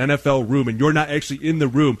like an NFL room and you're not actually in the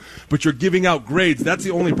room, but you're giving out grades. That's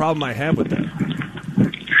the only problem I have with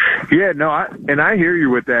that. Yeah, no, I hear you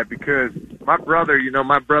with that, because my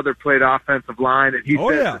brother played offensive line, and he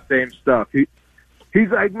says the same stuff. He's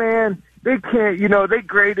like, man, they can't, they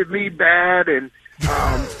graded me bad, and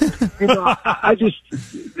I just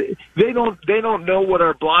they don't know what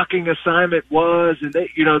our blocking assignment was, and they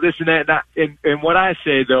this and that. And what I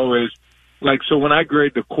say though is, like, so when I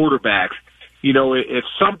grade the quarterbacks, if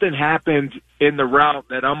something happens in the route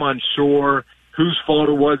that I'm unsure whose fault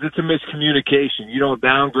it was, it's a miscommunication. You don't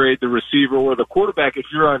downgrade the receiver or the quarterback if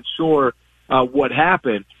you're unsure what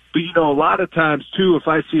happened. But, a lot of times, too, if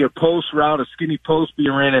I see a post route, a skinny post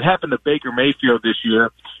being ran, it happened to Baker Mayfield this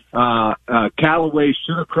year. Callaway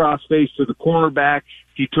should have cross-faced to the cornerback.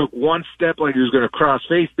 He took one step like he was going to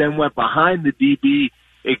cross-face, then went behind the DB.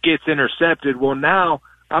 It gets intercepted. Well, now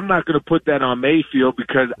I'm not going to put that on Mayfield,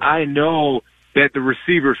 because I know that the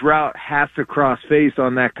receiver's route has to cross-face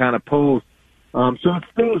on that kind of post. So it's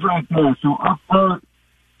things like that. So up front,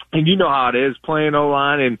 and you know how it is playing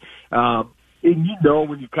O-line, and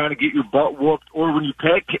when you kind of get your butt whooped, or when you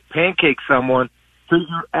pancake someone, so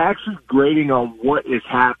you're actually grading on what is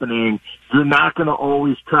happening. You're not going to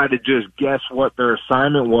always try to just guess what their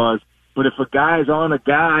assignment was. But if a guy's on a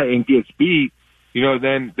guy and gets beat,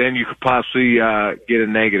 then you could possibly get a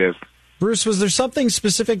negative. Bruce, was there something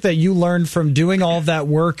specific that you learned from doing all of that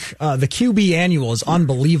work? The QB annual is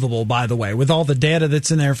unbelievable, by the way, with all the data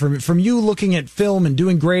that's in there from you looking at film and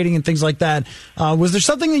doing grading and things like that. Was there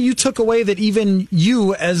something that you took away that even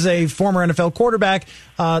you, as a former NFL quarterback,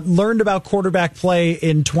 learned about quarterback play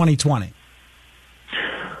in 2020?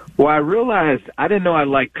 Well, I realized I didn't know I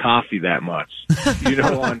liked coffee that much.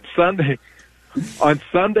 On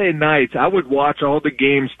Sunday nights, I would watch all the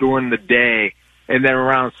games during the day. And then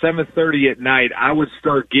around 7:30 at night, I would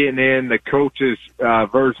start getting in the coach's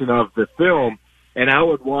version of the film, and I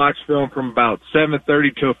would watch film from about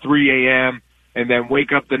 7:30 till 3 a.m., and then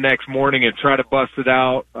wake up the next morning and try to bust it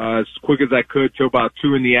out as quick as I could till about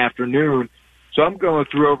 2 in the afternoon. So I'm going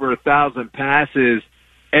through over 1,000 passes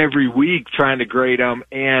every week trying to grade them,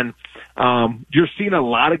 and you're seeing a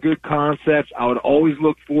lot of good concepts. I would always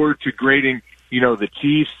look forward to grading, the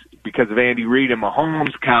Chiefs because of Andy Reid and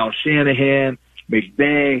Mahomes, Kyle Shanahan,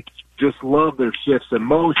 McVay, just love their shifts in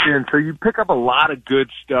motion. So you pick up a lot of good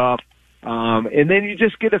stuff. And then you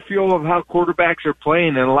just get a feel of how quarterbacks are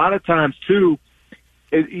playing. And a lot of times, too,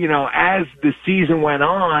 as the season went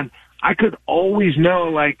on, I could always know,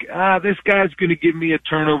 like, this guy's going to give me a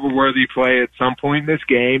turnover-worthy play at some point in this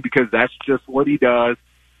game because that's just what he does.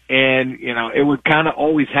 And, it would kind of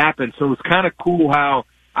always happen. So it's kind of cool how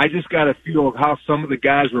I just got a feel of how some of the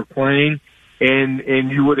guys were playing,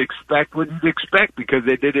 and you would expect what you'd expect because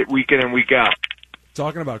they did it week in and week out.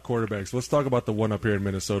 Talking about quarterbacks, let's talk about the one up here in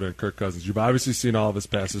Minnesota and Kirk Cousins. You've obviously seen all of his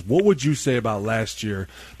passes. What would you say about last year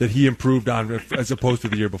that he improved on as opposed to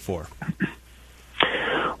the year before?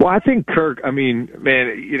 Well, I think Kirk,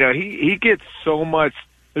 he gets so much,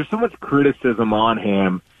 there's so much criticism on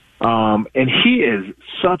him, and he is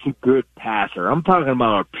such a good passer. I'm talking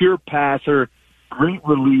about a pure passer, great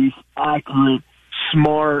release, accurate,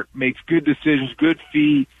 smart, makes good decisions, good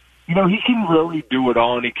feet. He can really do it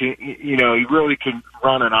all, and he really can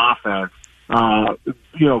run an offense,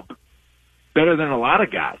 better than a lot of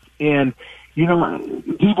guys. And,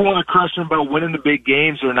 people want to question about winning the big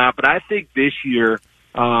games or not, but I think this year,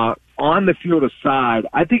 on the field aside,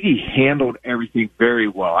 I think he handled everything very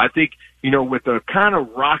well. I think, with a kind of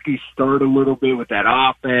rocky start a little bit with that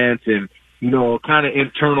offense and, kind of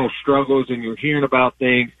internal struggles, and you're hearing about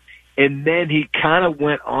things, and then he kind of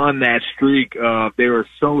went on that streak of they were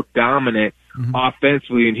so dominant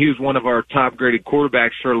offensively, and he was one of our top-graded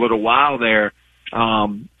quarterbacks for a little while there.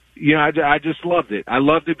 I just loved it. I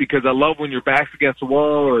loved it because I love when your back's against the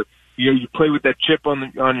wall or, you play with that chip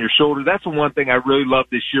on your shoulder. That's the one thing I really loved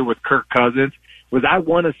this year with Kirk Cousins was I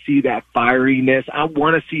want to see that fieriness. I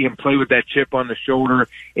want to see him play with that chip on the shoulder,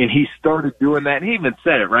 and he started doing that. And he even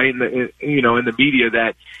said it right in the media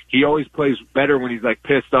that he always plays better when he's like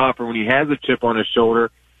pissed off or when he has a chip on his shoulder,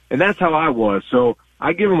 and that's how I was. So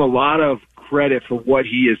I give him a lot of credit for what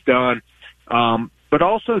he has done, but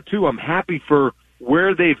also too I'm happy for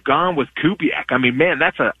where they've gone with Kubiak. I mean, man,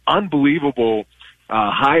 that's an unbelievable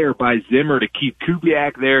hire by Zimmer to keep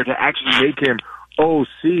Kubiak there, to actually make him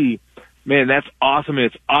OC. Man, that's awesome, and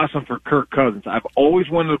it's awesome for Kirk Cousins. I've always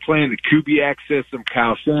wanted to play in the Kubiak system,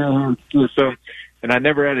 Kyle Shanahan system, and I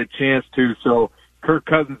never had a chance to. So Kirk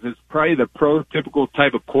Cousins is probably the prototypical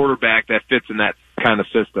type of quarterback that fits in that kind of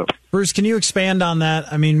system. Bruce, can you expand on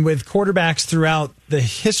that? I mean, with quarterbacks throughout the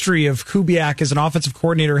history of Kubiak as an offensive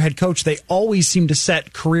coordinator, head coach, they always seem to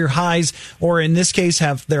set career highs, or in this case,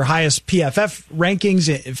 have their highest PFF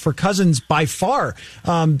rankings for Cousins by far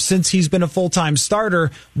since he's been a full-time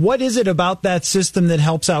starter. What is it about that system that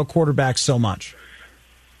helps out quarterbacks so much?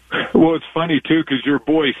 Well, it's funny, too, because your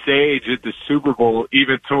boy Sage at the Super Bowl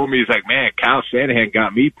even told me, he's like, man, Kyle Shanahan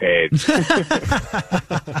got me paid.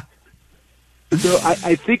 So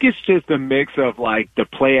I think it's just a mix of, like, the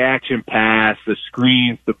play-action pass, the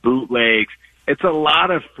screens, the bootlegs. It's a lot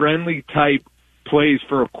of friendly-type plays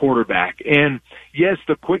for a quarterback. And, yes,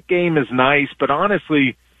 the quick game is nice, but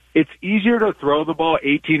honestly, it's easier to throw the ball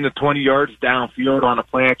 18 to 20 yards downfield on a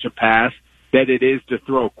play-action pass than it is to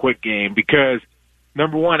throw a quick game because,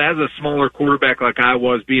 number one, as a smaller quarterback like I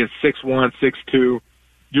was, being 6'1", 6'2",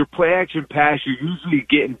 your play-action pass, you're usually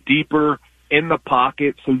getting deeper in the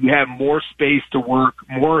pocket, so you have more space to work,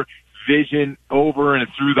 more vision over and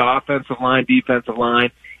through the offensive line, defensive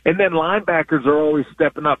line. And then linebackers are always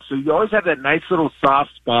stepping up. So you always have that nice little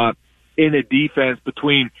soft spot in a defense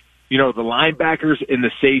between, the linebackers and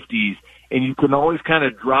the safeties. And you can always kind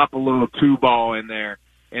of drop a little two ball in there.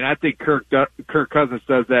 And I think Kirk Cousins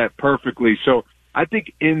does that perfectly. So I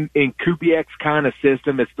think in Kubiak's kind of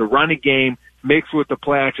system, it's the running game mixed with the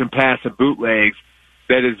play action pass and bootlegs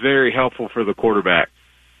that is very helpful for the quarterback.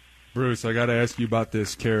 Bruce, I got to ask you about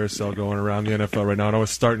this carousel going around the NFL right now. I know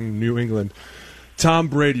it's starting in New England. Tom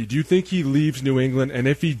Brady, do you think he leaves New England? And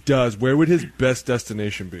if he does, where would his best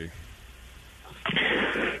destination be?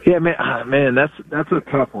 Yeah, man, that's a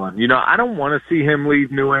tough one. I don't want to see him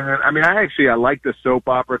leave New England. I mean, I like the soap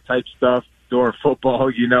opera type stuff during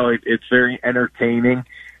football. It's very entertaining.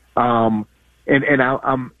 And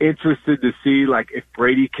I'm interested to see, like, if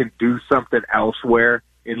Brady can do something elsewhere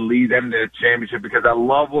and lead them to the championship because I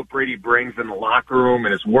love what Brady brings in the locker room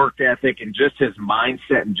and his work ethic and just his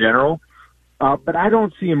mindset in general. But I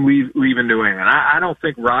don't see him leaving New England. I don't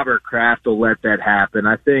think Robert Kraft will let that happen.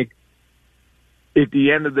 I think at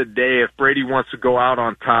the end of the day, if Brady wants to go out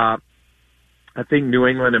on top, I think New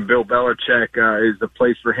England and Bill Belichick is the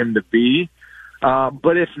place for him to be.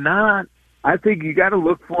 But if not, I think you got to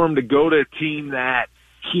look for him to go to a team that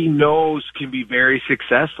he knows can be very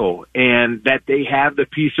successful and that they have the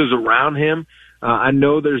pieces around him. I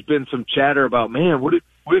know there's been some chatter about, man, what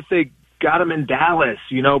if they got him in Dallas,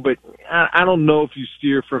 but I don't know if you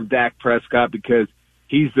steer from Dak Prescott because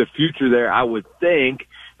he's the future there, I would think,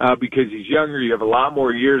 because he's younger. You have a lot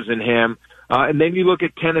more years in him. And then you look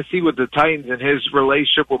at Tennessee with the Titans and his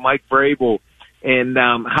relationship with Mike Vrabel and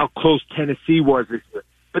how close Tennessee was this year.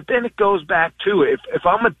 But then it goes back to it. If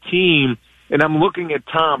I'm a team and I'm looking at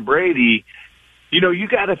Tom Brady, you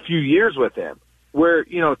got a few years with him where,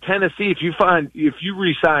 Tennessee, if you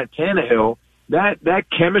re-sign Tannehill, that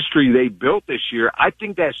chemistry they built this year, I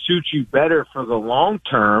think that suits you better for the long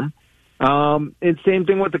term. And same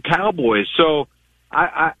thing with the Cowboys. So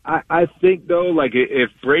I think though, like if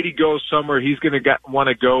Brady goes somewhere, he's going to want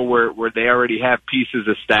to go where they already have pieces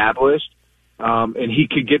established, and he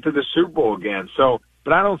could get to the Super Bowl again. So,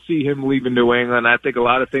 but I don't see him leaving New England. I think a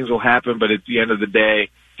lot of things will happen, but at the end of the day,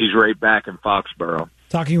 he's right back in Foxborough.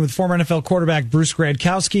 Talking with former NFL quarterback Bruce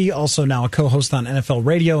Gradkowski, also now a co-host on NFL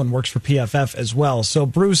Radio and works for PFF as well. So,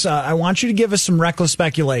 Bruce, I want you to give us some reckless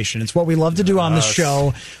speculation. It's what we love to do on the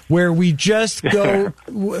show, where we just go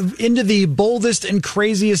into the boldest and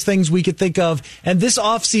craziest things we could think of. And this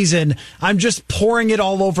offseason, I'm just pouring it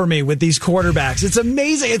all over me with these quarterbacks. It's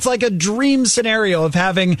amazing. It's like a dream scenario of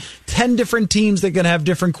having 10 different teams that can have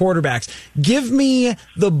different quarterbacks. Give me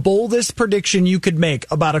the boldest prediction you could make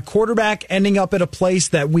about a quarterback ending up at a place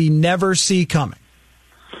that we never see coming.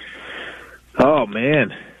 Oh,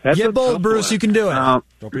 man. Get bold, Bruce. You can do it.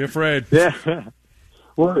 Don't be afraid. Yeah.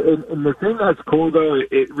 Well, and the thing that's cool, though,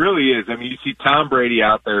 it really is. I mean, you see Tom Brady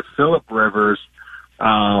out there, Phillip Rivers,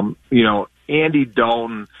 Andy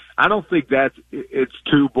Dalton. I don't think it's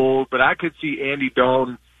too bold, but I could see Andy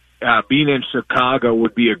Dalton being in Chicago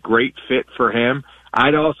would be a great fit for him.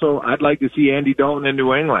 I'd like to see Andy Dalton in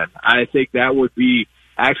New England. I think that would be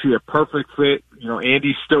actually a perfect fit.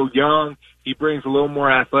 Andy's still young. He brings a little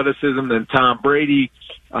more athleticism than Tom Brady.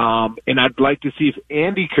 And I'd like to see if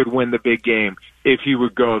Andy could win the big game if he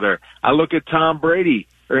would go there. I look at Tom Brady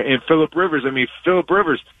and Phillip Rivers. I mean, Phillip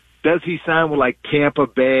Rivers, does he sign with like Tampa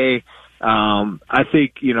Bay? I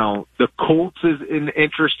think, the Colts is an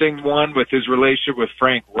interesting one with his relationship with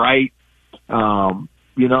Frank Wright. And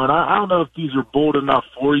I don't know if these are bold enough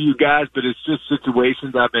for you guys, but it's just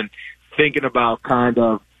situations I've been thinking about kind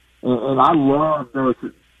of, and I love those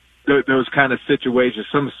kind of situations,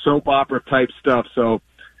 some soap opera type stuff. So,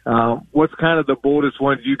 what's kind of the boldest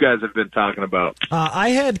ones you guys have been talking about? I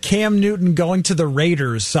had Cam Newton going to the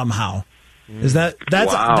Raiders somehow. Is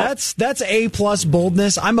that's A+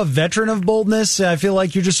 boldness? I'm a veteran of boldness. I feel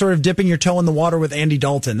like you're just sort of dipping your toe in the water with Andy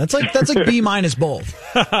Dalton. That's like B- bold.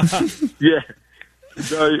 Yeah.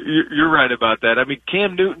 No, you're right about that. I mean,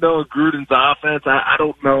 Cam Newton, though, Gruden's offense, I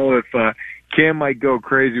don't know if Cam might go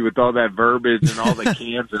crazy with all that verbiage and all the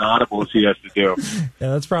cams and audibles he has to do.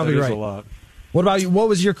 Yeah, that's probably right. A lot. What about you? What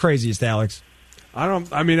was your craziest, Alex?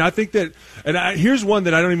 I think that, and here's one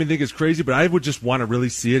that I don't even think is crazy, but I would just want to really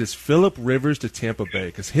see it, is Phillip Rivers to Tampa Bay,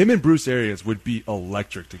 because him and Bruce Arians would be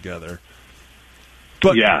electric together.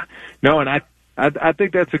 But yeah. No, and I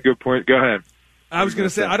think that's a good point. Go ahead. I was going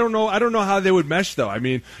to say, I don't know how they would mesh, though. I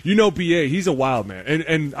mean, B.A., he's a wild man.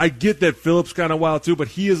 And I get that Phillip's kind of wild, too, but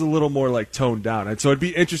he is a little more, toned down. And so it'd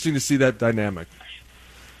be interesting to see that dynamic.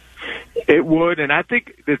 It would, and I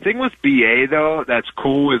think the thing with B.A., though, that's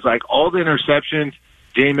cool is, all the interceptions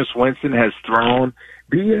Jameis Winston has thrown,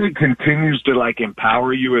 B.A. continues to,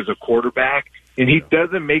 empower you as a quarterback, and he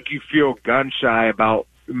doesn't make you feel gun-shy about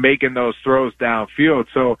making those throws downfield.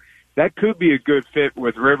 So that could be a good fit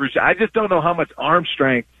with Rivers. I just don't know how much arm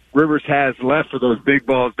strength Rivers has left for those big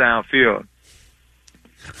balls downfield.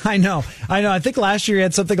 I know. I think last year he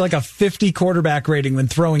had something like a 50 quarterback rating when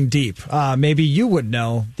throwing deep. Maybe you would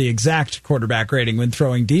know the exact quarterback rating when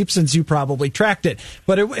throwing deep, since you probably tracked it.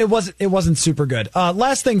 But it wasn't super good.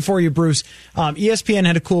 Last thing for you, Bruce. ESPN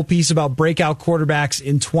had a cool piece about breakout quarterbacks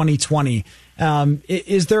in 2020.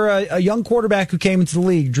 Is there a young quarterback who came into the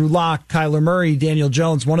league, Drew Lock, Kyler Murray, Daniel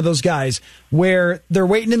Jones, one of those guys, where they're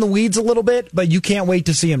waiting in the weeds a little bit, but you can't wait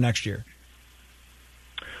to see him next year?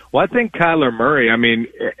 Well, I think Kyler Murray,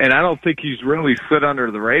 and I don't think he's really slid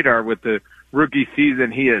under the radar with the rookie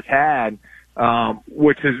season he has had,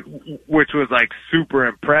 which was super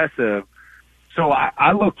impressive. So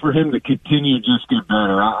I look for him to continue to just get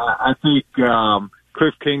better. I think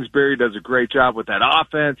Cliff Kingsbury does a great job with that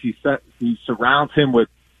offense. He surrounds him with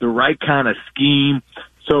the right kind of scheme.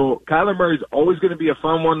 So Kyler Murray's always going to be a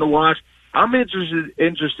fun one to watch. I'm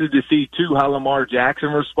interested to see too how Lamar Jackson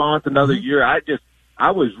responds another year. I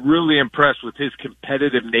was really impressed with his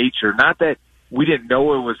competitive nature. Not that we didn't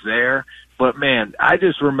know it was there, but man, I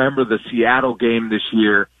just remember the Seattle game this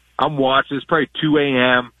year. I'm watching. It's probably 2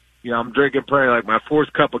 a.m. I'm drinking probably like my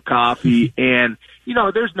fourth cup of coffee, and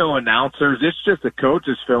there's no announcers. It's just a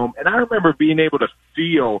coach's film. And I remember being able to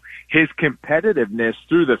feel his competitiveness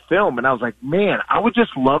through the film. And I was like, man, I would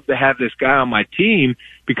just love to have this guy on my team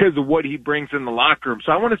because of what he brings in the locker room.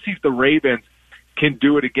 So I want to see if the Ravens can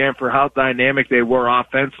do it again for how dynamic they were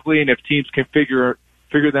offensively, and if teams can figure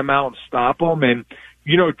them out and stop them. And,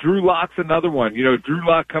 Drew Lock's another one. Drew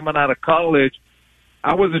Lock coming out of college,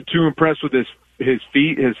 I wasn't too impressed with his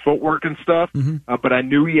feet, his footwork and stuff, but I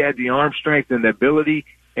knew he had the arm strength and the ability.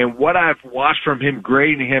 And what I've watched from him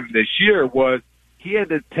grading him this year was he had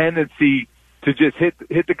the tendency to just hit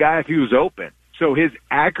the guy if he was open. So his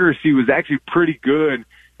accuracy was actually pretty good,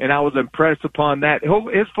 and I was impressed upon that.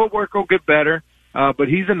 His footwork will get better, but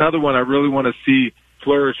he's another one I really want to see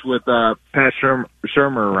flourish with Pat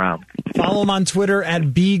Shurmur around. Follow him on Twitter at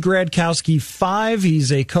BGradkowski5.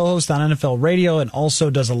 He's a co-host on NFL Radio and also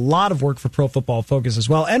does a lot of work for Pro Football Focus as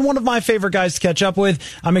well. And one of my favorite guys to catch up with.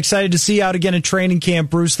 I'm excited to see you out again at training camp,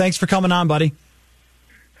 Bruce. Thanks for coming on, buddy.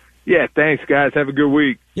 Yeah, thanks, guys. Have a good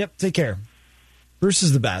week. Yep, take care. Bruce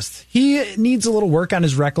is the best. He needs a little work on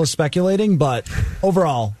his reckless speculating, but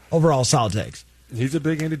overall, solid takes. He's a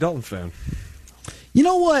big Andy Dalton fan. You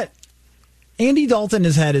know what? Andy Dalton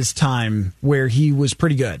has had his time where he was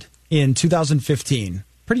pretty good in 2015.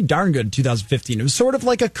 Pretty darn good in 2015. It was sort of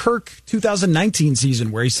like a Kirk 2019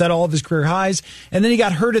 season where he set all of his career highs, and then he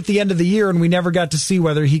got hurt at the end of the year, and we never got to see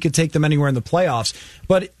whether he could take them anywhere in the playoffs.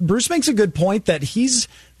 But Bruce makes a good point that he's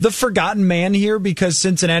the forgotten man here because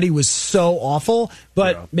Cincinnati was so awful,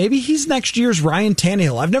 but maybe he's next year's Ryan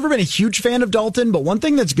Tannehill. I've never been a huge fan of Dalton, but one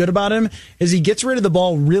thing that's good about him is he gets rid of the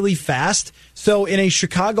ball really fast. So in a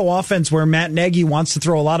Chicago offense where Matt Nagy wants to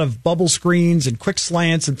throw a lot of bubble screens and quick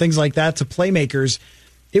slants and things like that to playmakers,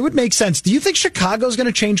 it would make sense. Do you think Chicago's going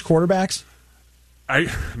to change quarterbacks? I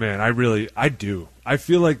do. I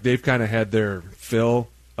feel like they've kind of had their fill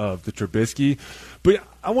of the Trubisky. But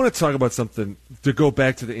I want to talk about something to go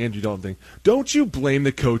back to the Andy Dalton thing. Don't you blame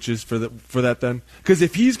the coaches for that then? Because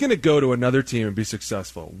if he's going to go to another team and be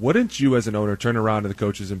successful, wouldn't you as an owner turn around to the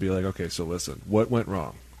coaches and be like, okay, so listen, what went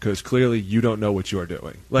wrong? Because clearly you don't know what you are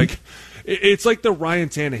doing. Like, it's like the Ryan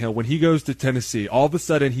Tannehill. When he goes to Tennessee, all of a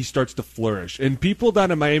sudden he starts to flourish. And people down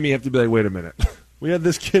in Miami have to be like, wait a minute. We had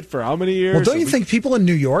this kid for how many years? Well, don't you think people in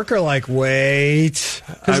New York are like, wait?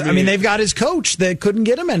 Because, I mean, they've got his coach that couldn't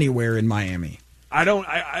get him anywhere in Miami.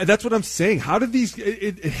 That's what I'm saying. How did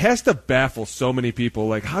it has to baffle so many people.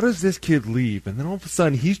 Like, how does this kid leave? And then all of a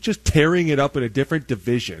sudden, he's just tearing it up in a different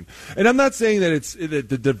division. And I'm not saying that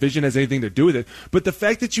the division has anything to do with it, but the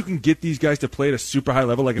fact that you can get these guys to play at a super high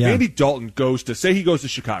level, like if Andy Dalton goes to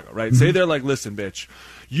Chicago, right? Mm-hmm. Say they're like, listen, bitch,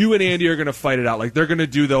 you and Andy are going to fight it out. Like, they're going to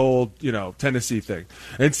do the old, Tennessee thing.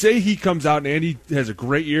 And say he comes out and Andy has a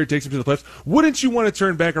great year, takes him to the playoffs. Wouldn't you want to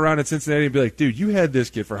turn back around in Cincinnati and be like, dude, you had this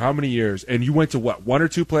kid for how many years, and you went to what, 1 or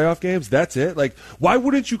 2 playoff games? That's it? Like, why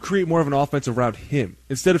wouldn't you create more of an offense around him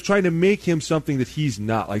instead of trying to make him something that he's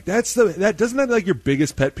not? Like, doesn't that like your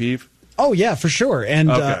biggest pet peeve? Oh, yeah, for sure. And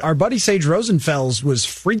our buddy Sage Rosenfels was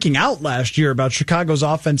freaking out last year about Chicago's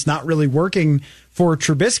offense not really working for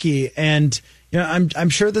Trubisky. And I'm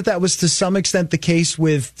sure that was to some extent the case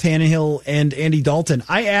with Tannehill and Andy Dalton.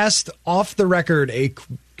 I asked off the record a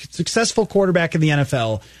successful quarterback in the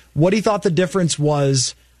NFL what he thought the difference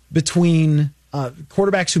was between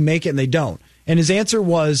quarterbacks who make it and they don't. And his answer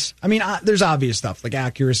was, there's obvious stuff like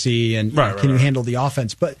accuracy and can you handle the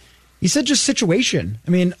offense, but he said just situation. I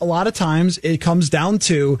mean, a lot of times it comes down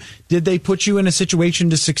to, did they put you in a situation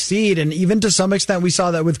to succeed? And even to some extent, we saw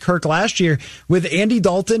that with Kirk last year. With Andy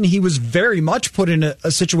Dalton, he was very much put in a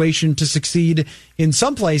situation to succeed in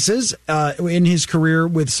some places in his career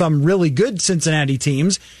with some really good Cincinnati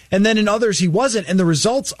teams. And then in others, he wasn't. And the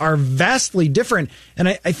results are vastly different. And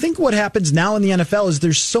I think what happens now in the NFL is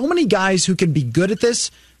there's so many guys who can be good at this.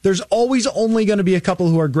 There's always only going to be a couple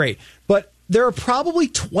who are great. But there are probably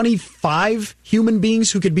 25 human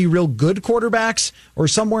beings who could be real good quarterbacks or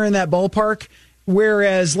somewhere in that ballpark,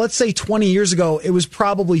 whereas, let's say 20 years ago, it was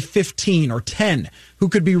probably 15 or 10 who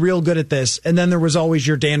could be real good at this. And then there was always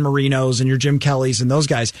your Dan Marinos and your Jim Kellys and those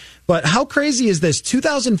guys. But how crazy is this?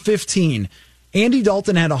 2015, Andy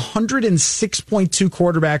Dalton had 106.2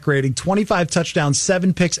 quarterback rating, 25 touchdowns,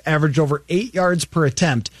 7 picks, averaged over 8 yards per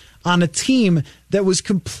attempt on a team that was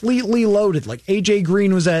completely loaded. Like A.J.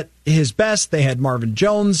 Green was at his best. They had Marvin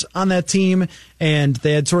Jones on that team, and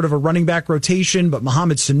they had sort of a running back rotation, but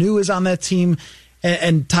Mohamed Sanu is on that team,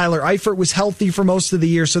 and Tyler Eifert was healthy for most of the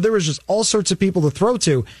year. So there was just all sorts of people to throw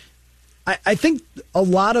to. I think a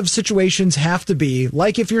lot of situations have to be,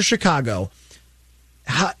 like if you're Chicago,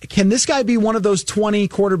 can this guy be one of those 20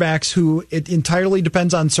 quarterbacks who it entirely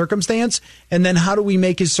depends on circumstance? And then how do we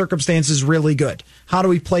make his circumstances really good? How do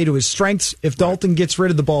we play to his strengths? If Dalton gets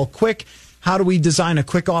rid of the ball quick, how do we design a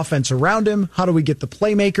quick offense around him? How do we get the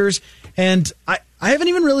playmakers? And I haven't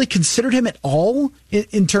even really considered him at all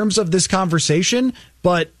in terms of this conversation.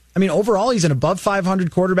 But, I mean, overall, he's an above 500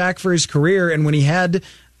 quarterback for his career. And when he had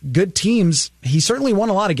good teams, he certainly won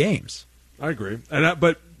a lot of games. I agree.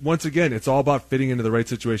 But once again, it's all about fitting into the right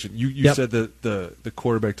situation. You said that the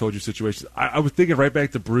quarterback told you situations. I was thinking right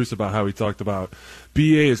back to Bruce about how he talked about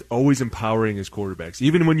BA is always empowering his quarterbacks.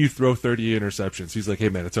 Even when you throw 30 interceptions, he's like, hey,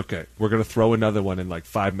 man, it's okay. We're going to throw another one in like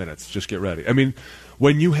 5 minutes. Just get ready. I mean,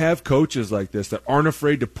 when you have coaches like this that aren't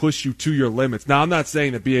afraid to push you to your limits. Now, I'm not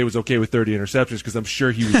saying that BA was okay with 30 interceptions because I'm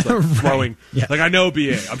sure he was like throwing. Yeah. Like, I know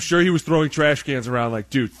BA. I'm sure he was throwing trash cans around like,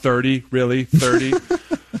 dude, 30? Really? 30?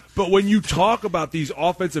 But when you talk about these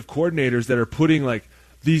offensive coordinators that are putting like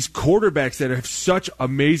these quarterbacks that have such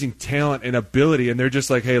amazing talent and ability, and they're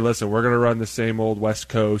just like, hey, listen, we're going to run the same old West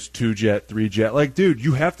Coast 2-jet, 3-jet. Like, dude,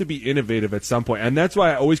 you have to be innovative at some point. And that's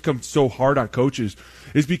why I always come so hard on coaches,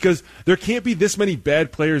 is because there can't be this many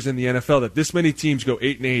bad players in the NFL that this many teams go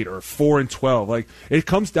 8-8 or 4-12. Like, it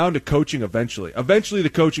comes down to coaching eventually. Eventually, the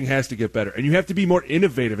coaching has to get better, and you have to be more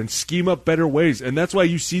innovative and scheme up better ways. And that's why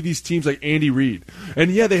you see these teams like Andy Reid.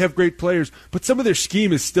 And yeah, they have great players, but some of their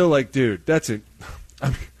scheme is still like, dude, that's it. I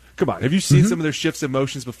mean, come on. Have you seen some of their shifts and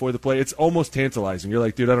motions before the play? It's almost tantalizing. You're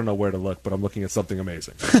like, dude, I don't know where to look, but I'm looking at something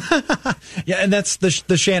amazing. Yeah, and that's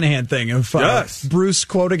the Shanahan thing of Bruce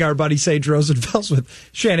quoting our buddy Sage Rosenfels with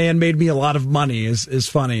Shanahan made me a lot of money is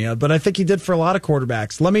funny. But I think he did for a lot of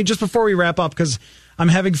quarterbacks. Let me, just before we wrap up, because I'm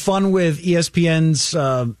having fun with ESPN's,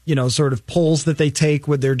 sort of polls that they take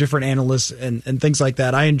with their different analysts and things like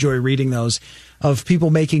that. I enjoy reading those of people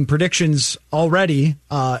making predictions already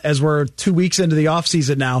as we're 2 weeks into the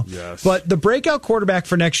offseason now. Yes. But the breakout quarterback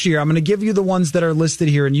for next year, I'm going to give you the ones that are listed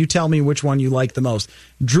here, and you tell me which one you like the most.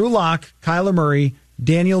 Drew Lock, Kyler Murray,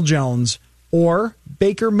 Daniel Jones, or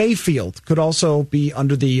Baker Mayfield could also be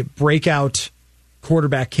under the breakout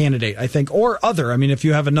quarterback candidate, I think, or other. I mean, if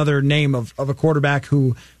you have another name of a quarterback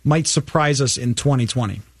who might surprise us in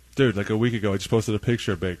 2020. Dude, like a week ago, I just posted a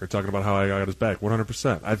picture of Baker talking about how I got his back.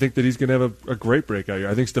 100%. I think that he's going to have a great breakout year.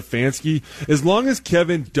 I think Stefanski, as long as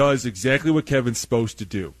Kevin does exactly what Kevin's supposed to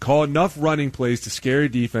do, call enough running plays to scare a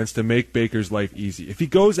defense to make Baker's life easy. If he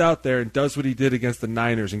goes out there and does what he did against the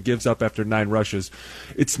Niners and gives up after 9 rushes,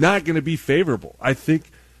 it's not going to be favorable. I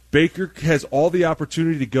think Baker has all the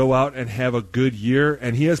opportunity to go out and have a good year,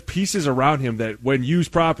 and he has pieces around him that, when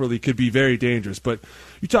used properly, could be very dangerous. But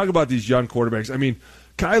you talk about these young quarterbacks. I mean,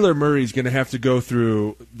 Kyler Murray is going to have to go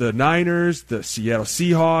through the Niners, the Seattle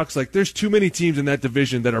Seahawks. Like, there's too many teams in that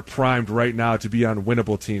division that are primed right now to be on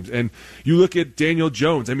winnable teams. And you look at Daniel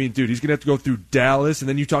Jones. I mean, dude, he's going to have to go through Dallas, and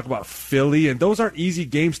then you talk about Philly, and those aren't easy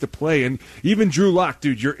games to play. And even Drew Lock,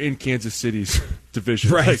 dude, you're in Kansas City's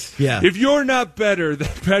division. Right, like, yeah. If you're not better than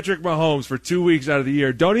Patrick Mahomes for 2 weeks out of the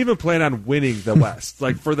year, don't even plan on winning the West,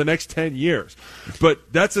 like, for the next 10 years.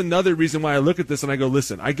 But that's another reason why I look at this and I go,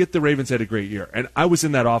 listen, I get the Ravens had a great year, and I was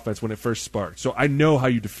in that offense when it first sparked, so I know how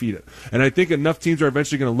you defeat it. And I think enough teams are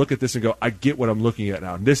eventually going to look at this and go, I get what I'm looking at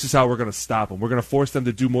now. And this is how we're going to stop them. We're going to force them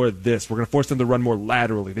to do more of this. We're going to force them to run more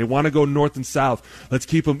laterally. They want to go north and south. Let's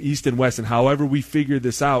keep them east and west. And however we figure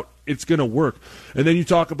this out, it's going to work. And then you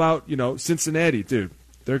talk about, Cincinnati, dude.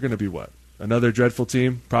 They're going to be what? Another dreadful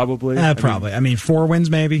team, probably? Probably. I mean, 4 wins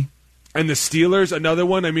maybe. And the Steelers, another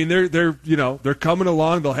one. I mean, they're coming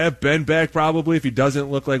along. They'll have Ben back probably if he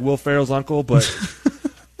doesn't look like Will Ferrell's uncle. But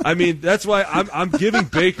I mean, that's why I'm giving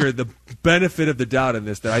Baker the benefit of the doubt in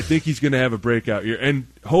this, that I think he's going to have a breakout year. And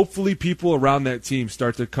hopefully people around that team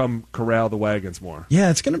start to come corral the wagons more. Yeah,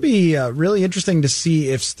 it's going to be really interesting to see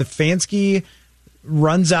if Stefanski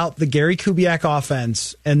runs out the Gary Kubiak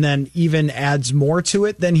offense and then even adds more to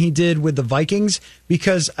it than he did with the Vikings,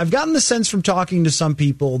 because I've gotten the sense from talking to some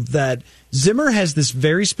people that Zimmer has this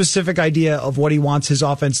very specific idea of what he wants his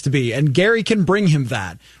offense to be, and Gary can bring him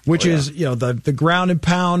that, which is the ground and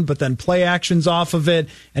pound, but then play actions off of it,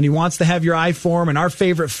 and he wants to have your eye for him and our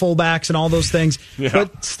favorite fullbacks and all those things. Yeah.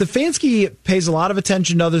 But Stefanski pays a lot of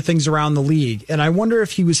attention to other things around the league, and I wonder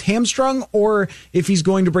if he was hamstrung or if he's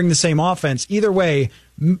going to bring the same offense. Either way,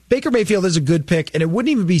 Baker Mayfield is a good pick, and it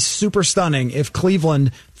wouldn't even be super stunning if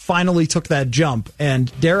Cleveland finally took that jump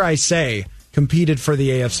and, dare I say, competed for the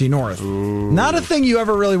AFC North. Ooh. Not a thing you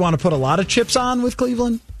ever really want to put a lot of chips on with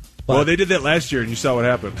Cleveland. Well, they did that last year, and you saw what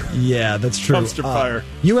happened. Yeah, that's true. Dumpster fire.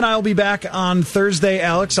 You and I will be back on Thursday,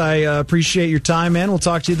 Alex. I appreciate your time, man. We'll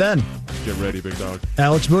talk to you then. Get ready, big dog.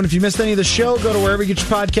 Alex Boone, if you missed any of the show, go to wherever you get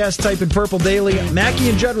your podcast, type in Purple Daily. Mackie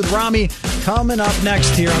and Judd with Rami coming up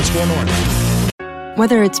next here on Score North.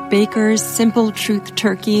 Whether it's Baker's Simple Truth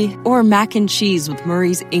Turkey or mac and cheese with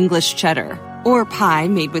Murray's English Cheddar or pie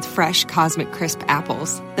made with fresh Cosmic Crisp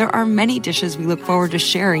apples, there are many dishes we look forward to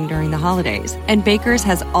sharing during the holidays. And Baker's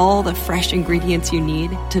has all the fresh ingredients you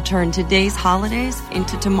need to turn today's holidays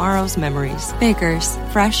into tomorrow's memories. Baker's,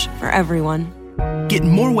 fresh for everyone. Get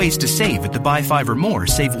more ways to save at the Buy 5 or More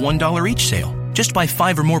Save $1 each sale. Just buy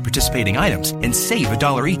 5 or more participating items and save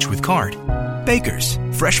 $1 each with card. Baker's,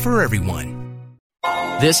 fresh for everyone.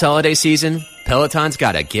 This holiday season, Peloton's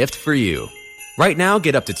got a gift for you. Right now,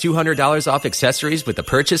 get up to $200 off accessories with the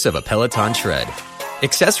purchase of a Peloton Tread.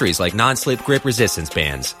 Accessories like non-slip grip resistance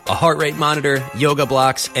bands, a heart rate monitor, yoga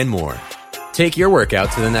blocks, and more. Take your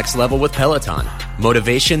workout to the next level with Peloton.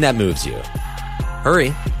 Motivation that moves you.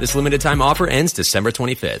 Hurry, this limited time offer ends December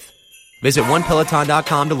 25th. Visit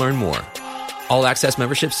onepeloton.com to learn more. All access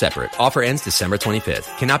membership separate. Offer ends December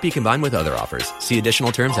 25th. Cannot be combined with other offers. See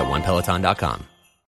additional terms at onepeloton.com.